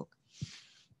this book?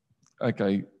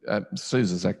 Okay,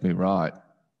 Sue's exactly right.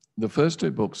 The first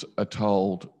two books are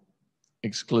told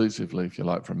exclusively, if you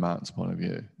like, from Martin's point of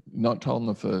view. Not told in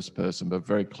the first person, but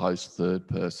very close third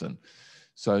person.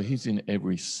 So he's in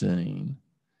every scene,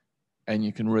 and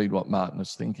you can read what Martin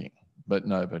is thinking, but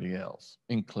nobody else,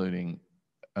 including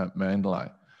Mandalay.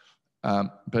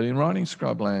 But in writing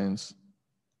Scrublands,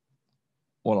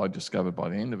 what I discovered by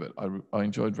the end of it, I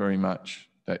enjoyed very much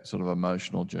that sort of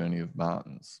emotional journey of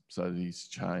Martin's. So he's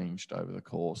changed over the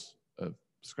course of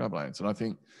Scrublands. And I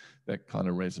think that kind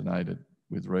of resonated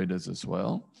with readers as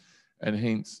well. And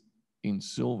hence, in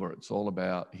Silver, it's all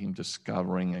about him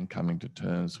discovering and coming to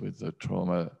terms with the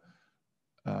trauma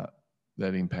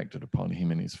that impacted upon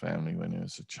him and his family when he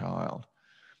was a child.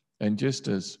 And just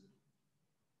as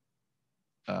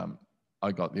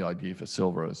I got the idea for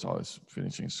Silver as I was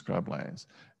finishing Scrublands,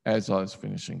 as I was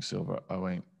finishing Silver, I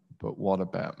went, but what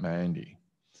about Mandy?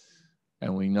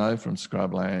 And we know from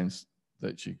Scrublands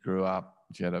that she grew up,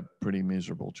 she had a pretty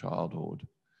miserable childhood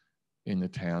in the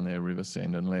town there,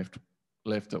 Riversend, and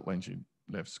left it when she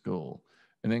left school,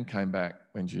 and then came back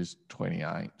when she was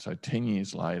 28, so 10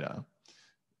 years later,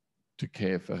 to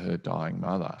care for her dying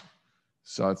mother.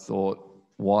 So I thought,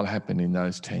 what happened in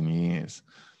those 10 years?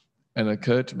 And it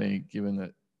occurred to me, given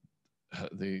that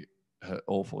her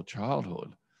awful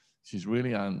childhood, she's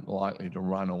really unlikely to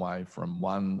run away from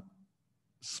one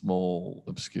small,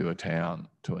 obscure town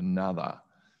to another.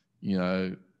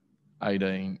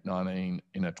 18, 19,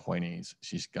 in her 20s,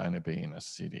 she's going to be in a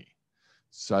city.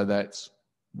 So that's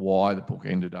why the book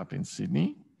ended up in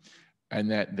Sydney. And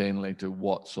that then led to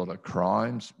what sort of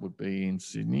crimes would be in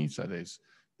Sydney. So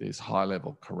there's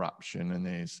high-level corruption, and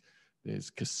there's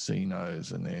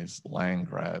casinos, and there's land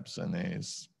grabs, and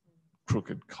there's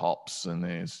crooked cops, and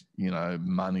there's,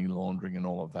 money laundering and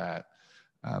all of that.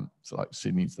 So like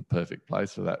Sydney's the perfect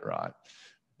place for that, right?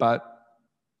 But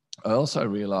I also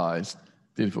realised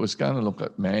that if it was going to look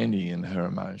at Mandy and her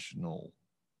emotional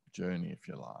journey, if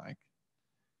you like.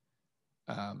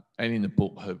 And in the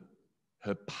book,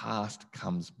 her past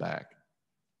comes back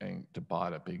and to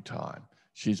bite her big time.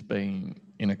 She's been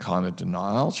in a kind of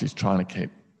denial. She's trying to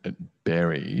keep it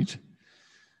buried.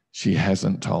 She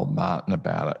hasn't told Martin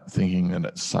about it, thinking that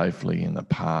it's safely in the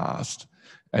past,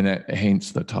 and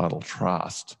hence the title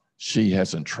Trust. She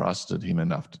hasn't trusted him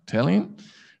enough to tell him.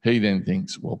 He then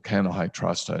thinks, well, can I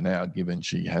trust her now, given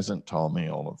she hasn't told me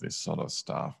all of this sort of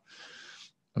stuff?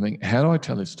 I think, how do I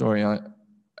tell this story? And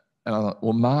I thought,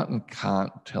 well, Martin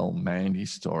can't tell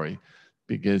Mandy's story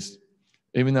because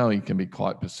even though he can be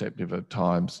quite perceptive at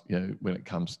times, you know, when it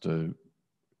comes to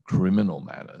criminal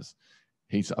matters,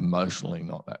 he's emotionally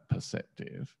not that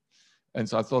perceptive. And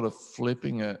so I thought of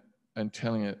flipping it and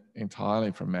telling it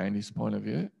entirely from Mandy's point of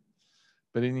view.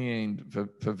 But in the end,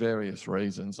 for various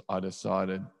reasons, I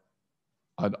decided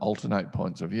I'd alternate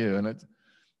points of view. And it's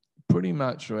pretty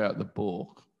much throughout the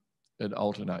book, it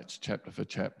alternates chapter for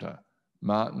chapter.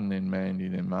 Martin, then Mandy,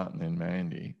 then Martin, then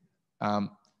Mandy.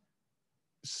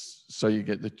 So you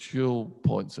get the dual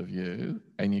points of view,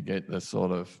 and you get the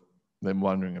sort of them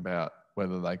wondering about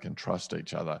whether they can trust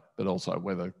each other, but also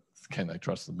whether can they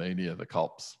trust the media, the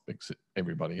cops,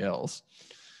 everybody else.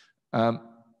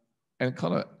 And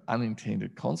kind of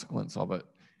unintended consequence of it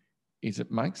is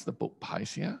it makes the book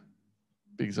pacier,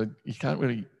 because you can't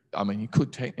really, I mean, you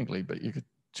could technically, but you could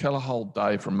tell a whole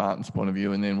day from Martin's point of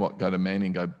view and then go to Mandy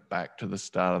and go back to the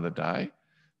start of the day.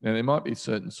 Now, there might be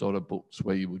certain sort of books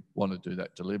where you would want to do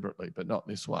that deliberately, but not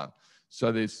this one.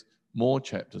 So there's more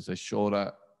chapters, they're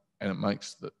shorter, and it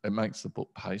makes the book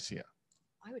pacier.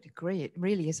 I would agree. It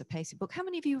really is a pacey book. How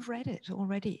many of you have read it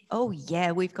already? Oh,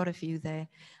 yeah, we've got a few there.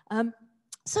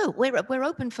 So we're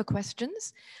open for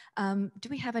questions. Do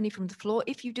we have any from the floor?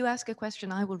 If you do ask a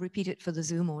question, I will repeat it for the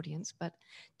Zoom audience. But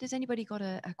does anybody got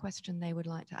a question they would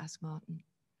like to ask Martin?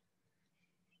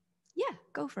 Yeah,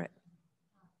 go for it.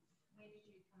 Where did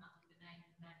you come up with the name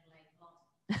Mandalay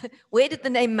Blonde? Where did the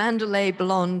name Mandalay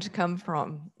Blonde come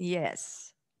from?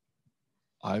 Yes.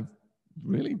 I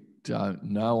really don't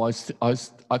know. I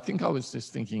think I was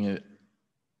just thinking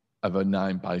of a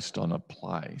name based on a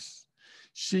place.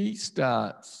 She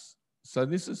starts, so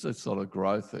this is the sort of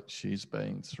growth that she's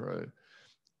been through.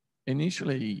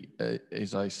 Initially,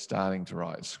 as I was starting to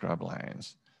write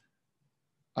Scrublands,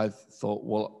 I thought,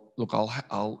 well, look,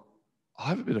 I'll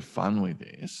have a bit of fun with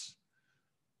this.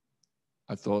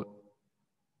 I thought,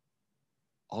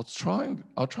 I'll try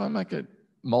and make it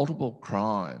multiple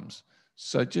crimes.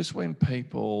 So just when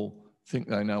people think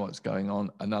they know what's going on,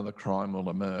 another crime will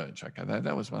emerge. Okay,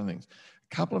 that was one of the things.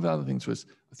 A couple of other things was,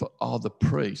 I thought, oh, the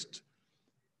priest.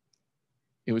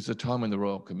 It was a time when the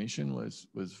Royal Commission was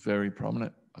very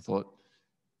prominent. I thought,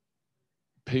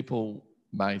 people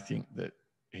may think that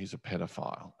he's a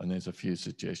pedophile, and there's a few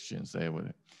suggestions there with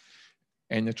it.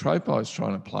 And the trope I was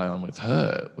trying to play on with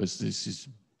her was this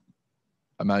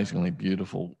amazingly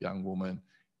beautiful young woman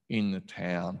in the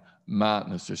town.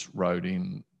 Martin has just rode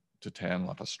in to town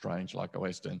like a strange, like a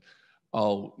Western.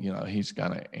 Oh, you know, he's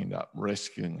going to end up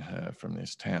rescuing her from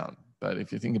this town. But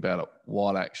if you think about it,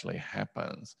 what actually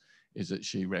happens is that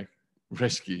she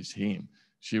rescues him.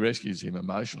 She rescues him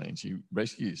emotionally, and she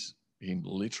rescues him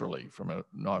literally from a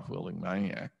knife-wielding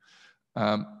maniac.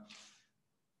 The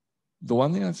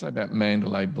one thing I'd say about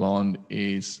Mandalay Blonde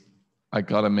is I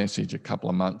got a message a couple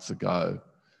of months ago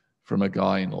from a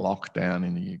guy in lockdown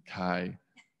in the UK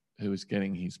who was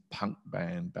getting his punk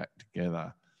band back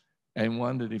together and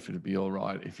wondered if it'd be all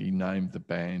right if he named the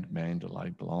band Mandalay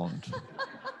Blonde.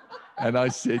 And I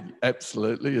said,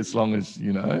 absolutely, as long as,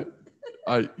 you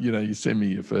send me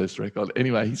your first record.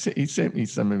 Anyway, he sent me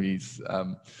some of his,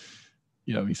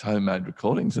 his homemade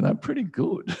recordings, and they're pretty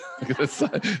good. So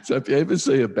if you ever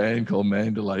see a band called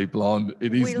Mandalay Blonde,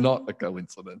 it is not a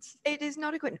coincidence. It is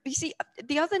not a coincidence. You see,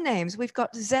 the other names, we've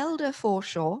got Zelda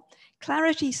Forshaw,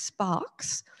 Clarity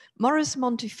Sparks, Maurice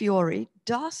Montefiore,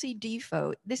 Darcy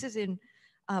Defoe. This is in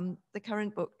the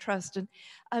current book, Trust.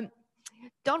 And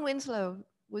Don Winslow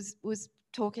was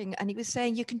talking, and he was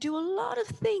saying you can do a lot of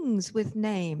things with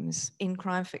names in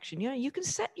crime fiction. You know, you can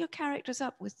set your characters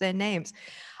up with their names.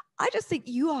 I just think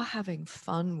you are having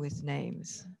fun with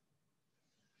names.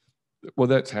 Well,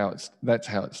 that's how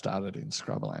it started in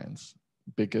Scrublands,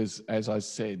 because as I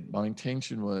said, my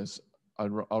intention was I'll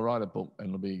write a book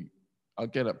and I'll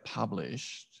get it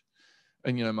published,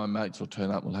 and my mates will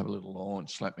turn up, we'll have a little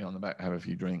launch, slap me on the back, have a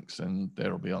few drinks, and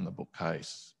that'll be on the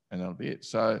bookcase, and that'll be it.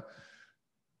 So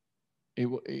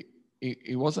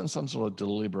it wasn't some sort of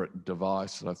deliberate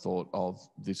device that I thought, oh,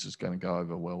 this is going to go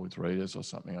over well with readers or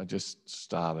something. I just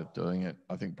started doing it,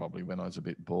 I think probably when I was a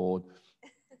bit bored.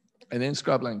 And then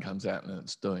Scrubland comes out and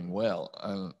it's doing well.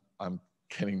 I'm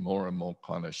getting more and more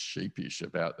kind of sheepish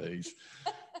about these,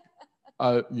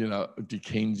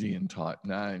 Dickensian type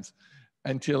names,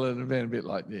 until it had been a bit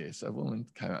like this. A woman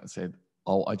came out and said,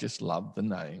 "Oh, I just love the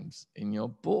names in your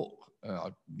book."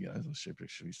 I was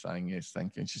sheepishly saying, "Yes,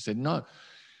 thank you." And she said, "No,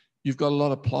 you've got a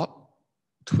lot of plot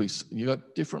twists. You've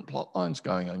got different plot lines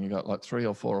going on. You've got like 3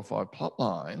 or 4 or 5 plot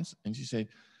lines." And she said,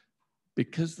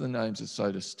 "Because the names are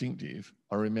so distinctive,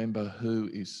 I remember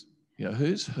who's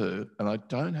who, and I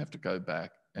don't have to go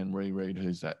back and reread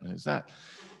who's that and who's that."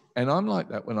 And I'm like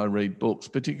that when I read books,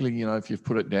 particularly, if you've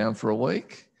put it down for a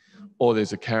week, or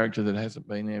there's a character that hasn't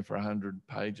been there for 100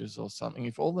 pages or something,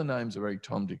 if all the names are very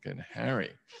Tom, Dick and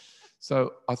Harry.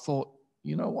 So I thought,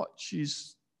 you know what,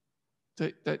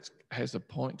 that has a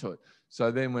point to it.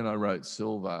 So then when I wrote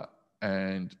Silver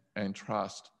and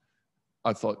Trust,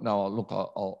 I thought, no, look,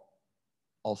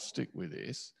 I'll stick with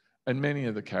this. And many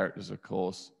of the characters, of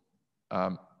course,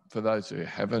 for those who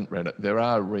haven't read it, there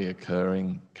are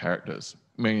reoccurring characters.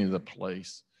 Many of the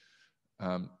police,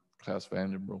 Klaus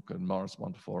Vandenbroek and Maurice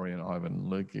Montefiore and Ivan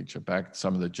Lukic are back.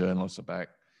 Some of the journalists are back.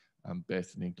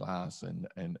 Bethany Glass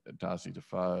and Darcy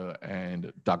Defoe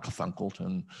and Doug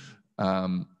Thunkleton.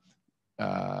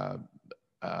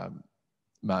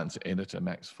 Martin's editor,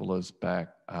 Max Fuller's back.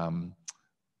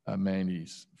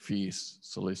 Mandy's fierce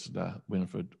solicitor,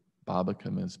 Winifred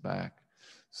Barbican, is back.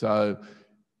 So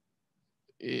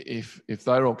if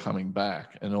they're all coming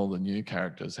back and all the new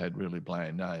characters had really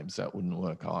bland names, that wouldn't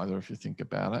work either if you think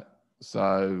about it.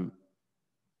 So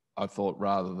I thought,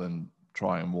 rather than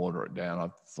try and water it down, I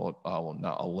thought, oh, well, no,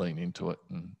 I'll lean into it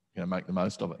and make the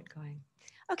most of it.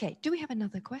 Okay, do we have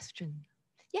another question?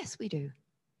 Yes, we do.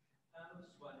 I was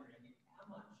just wondering how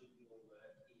much of your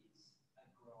work is a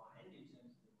grind in terms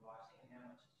of the writing and how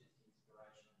much is just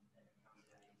inspiration and it comes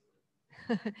out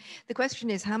easily? The question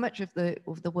is, how much of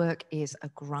the work is a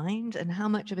grind and how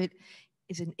much of it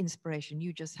is an inspiration?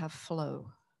 You just have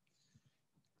flow.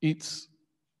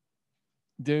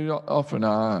 There often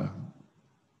are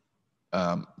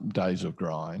days of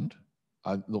grind.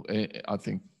 I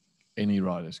think any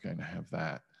writer's going to have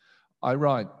that. I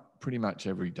write pretty much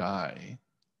every day,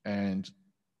 and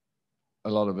a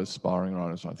lot of aspiring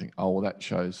writers might think, oh, well, that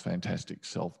shows fantastic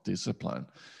self-discipline.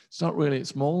 It's not really.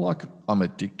 It's more like I'm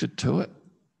addicted to it.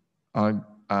 I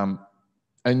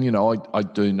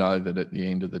do know that at the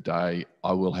end of the day,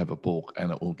 I will have a book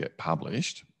and it will get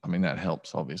published. I mean, that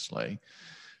helps, obviously.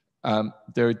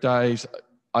 There are days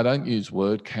I don't use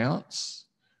word counts.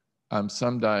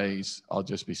 Some days I'll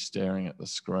just be staring at the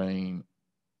screen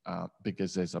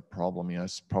because there's a problem.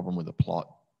 It's a problem with the plot.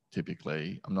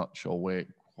 Typically, I'm not sure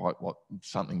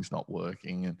something's not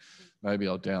working, and maybe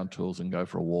I'll down tools and go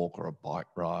for a walk or a bike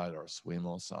ride or a swim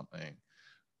or something.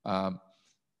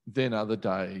 Then other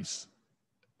days,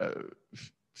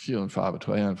 few and far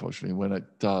between, unfortunately, when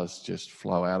it does just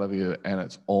flow out of you, and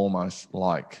it's almost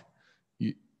like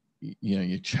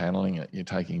you're channeling it, you're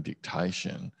taking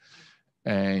dictation,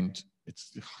 and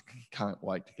you can't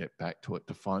wait to get back to it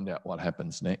to find out what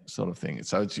happens next, sort of thing.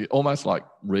 So it's almost like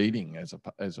reading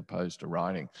as opposed to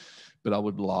writing. But I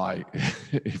would lie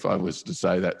if I was to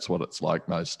say that's what it's like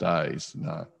most days.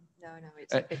 No,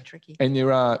 it's a bit tricky. And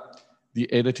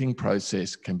the editing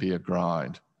process can be a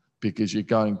grind because you're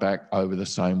going back over the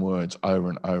same words over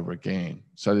and over again.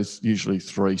 So there's usually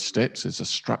 3 steps. There's a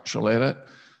structural edit,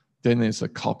 then there's a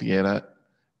copy edit,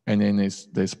 and then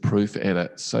there's proof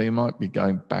edit. So you might be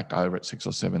going back over it 6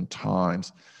 or 7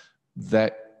 times.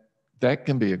 That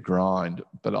can be a grind,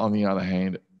 but on the other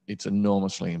hand, it's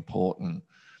enormously important.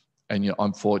 And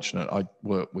I'm fortunate. I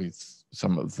work with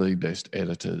some of the best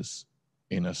editors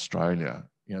in Australia.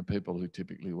 People who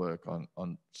typically work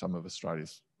on some of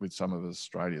Australia's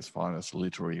finest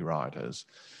literary writers.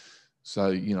 So,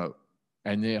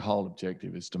 and their whole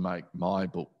objective is to make my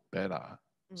book better.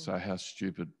 So how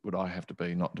stupid would I have to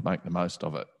be not to make the most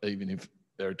of it, even if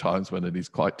there are times when it is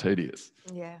quite tedious?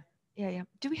 Yeah.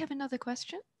 Do we have another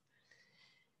question?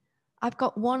 I've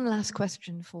got one last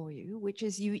question for you, which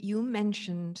is you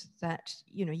mentioned that,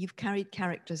 you've carried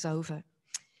characters over.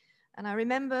 And I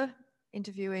remember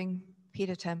interviewing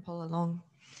Peter Turnbull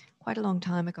quite a long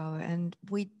time ago, and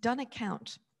we'd done a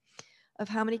count of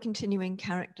how many continuing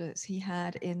characters he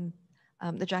had in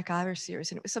the Jack Irish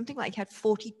series, and it was something like he had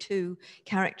 42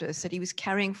 characters that he was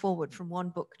carrying forward from one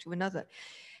book to another.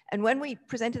 And when we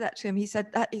presented that to him, he said,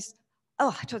 I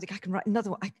don't think I can write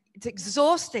another one. It's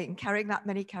exhausting carrying that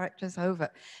many characters over.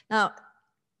 Now,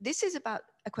 this is about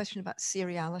a question about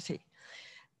seriality.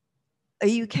 Are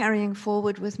you carrying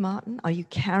forward with Martin? Are you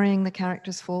carrying the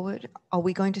characters forward? Are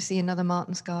we going to see another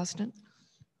Martin Scarsden?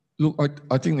 Look,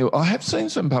 I think I have seen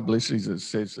some publicity that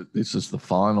says that this is the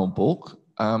final book.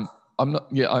 I'm not.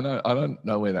 Yeah, I know. I don't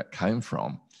know where that came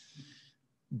from.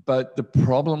 But the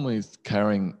problem with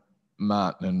carrying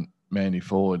Martin and Mandy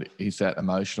forward is that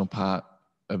emotional part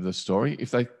of the story.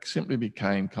 If they simply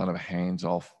became kind of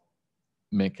hands-off,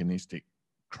 mechanistic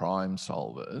crime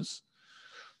solvers,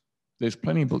 there's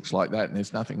plenty of books like that, and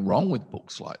there's nothing wrong with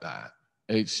books like that.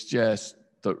 It's just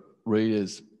that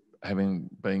readers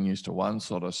being used to one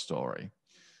sort of story.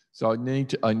 So I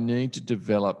need to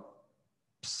develop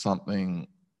something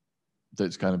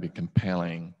that's going to be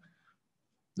compelling.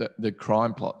 The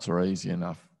crime plots are easy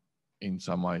enough in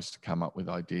some ways to come up with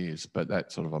ideas, but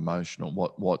that sort of emotional,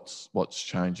 what's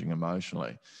changing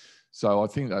emotionally. So I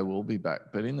think they will be back.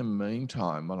 But in the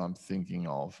meantime, what I'm thinking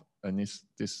of, and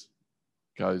this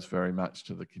goes very much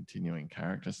to the continuing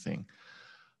characters thing,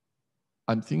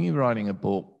 I'm thinking of writing a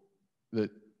book that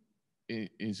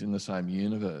is in the same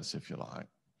universe, if you like.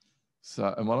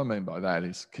 So, and what I mean by that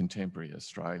is contemporary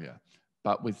Australia,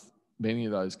 but with many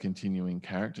of those continuing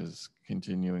characters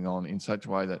continuing on in such a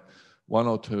way that one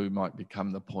or two might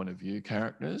become the point of view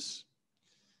characters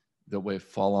that we're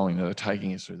following, that are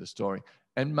taking us through the story.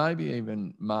 And maybe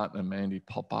even Martin and Mandy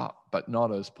pop up, but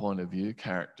not as point of view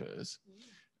characters.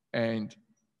 And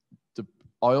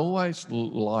I always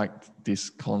liked this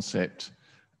concept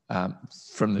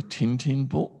from the Tintin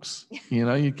books. You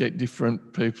know, you get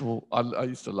different people. I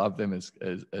used to love them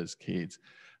as kids.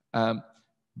 But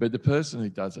the person who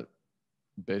does it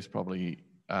best probably,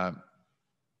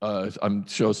 I'm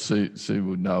sure Sue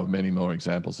would know of many more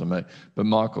examples than me, but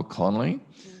Michael Connolly.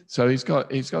 So he's got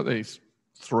these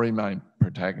three main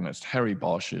protagonists. Harry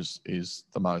Bosch is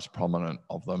the most prominent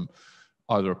of them,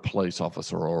 either a police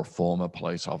officer or a former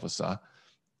police officer.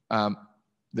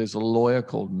 There's a lawyer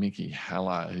called Mickey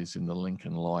Haller who's in the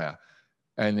Lincoln Lawyer,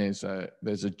 and there's a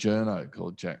journo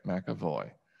called Jack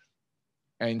McAvoy.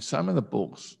 And some of the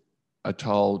books are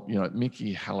told, you know,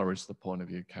 Mickey Haller is the point of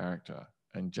view character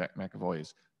and Jack McAvoy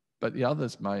is, but the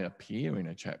others may appear in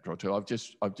a chapter or two. I've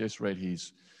just read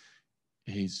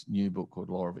his new book called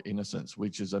Law of Innocence,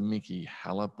 which is a Mickey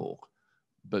Haller book,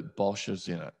 but Bosch is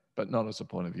in it, but not as a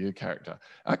point of view character.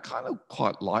 I kind of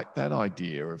quite like that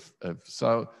idea of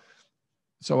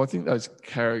so I think those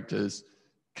characters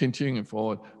continuing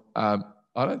forward, I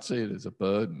don't see it as a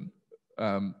burden.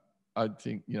 I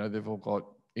think, you know, they've all got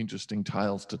interesting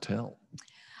tales to tell.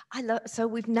 So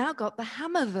we've now got the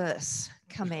Hammerverse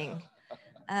coming.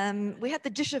 We had the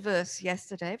Disherverse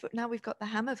yesterday, but now we've got the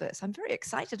Hammerverse. I'm very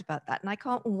excited about that, and I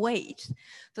can't wait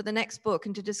for the next book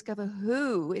and to discover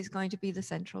who is going to be the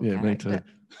central character. Me too.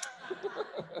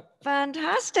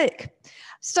 Fantastic.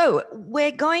 So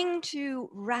we're going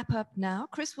to wrap up now.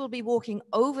 Chris will be walking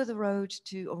over the road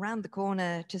around the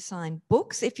corner to sign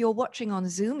books. If you're watching on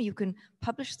Zoom, you can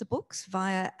publish the books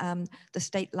via the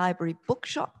State Library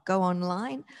Bookshop. Go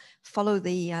online, follow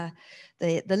the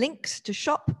links to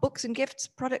shop, books and gifts,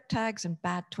 product tags, and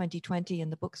Bad 2020,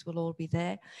 and the books will all be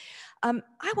there.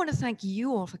 I want to thank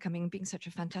you all for coming and being such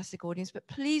a fantastic audience, but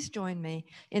please join me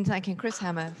in thanking Chris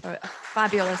Hammer for a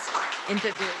fabulous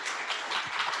interview.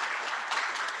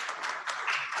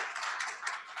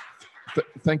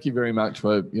 Thank you very much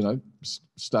for, you know,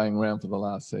 staying around for the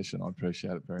last session. I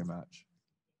appreciate it very much.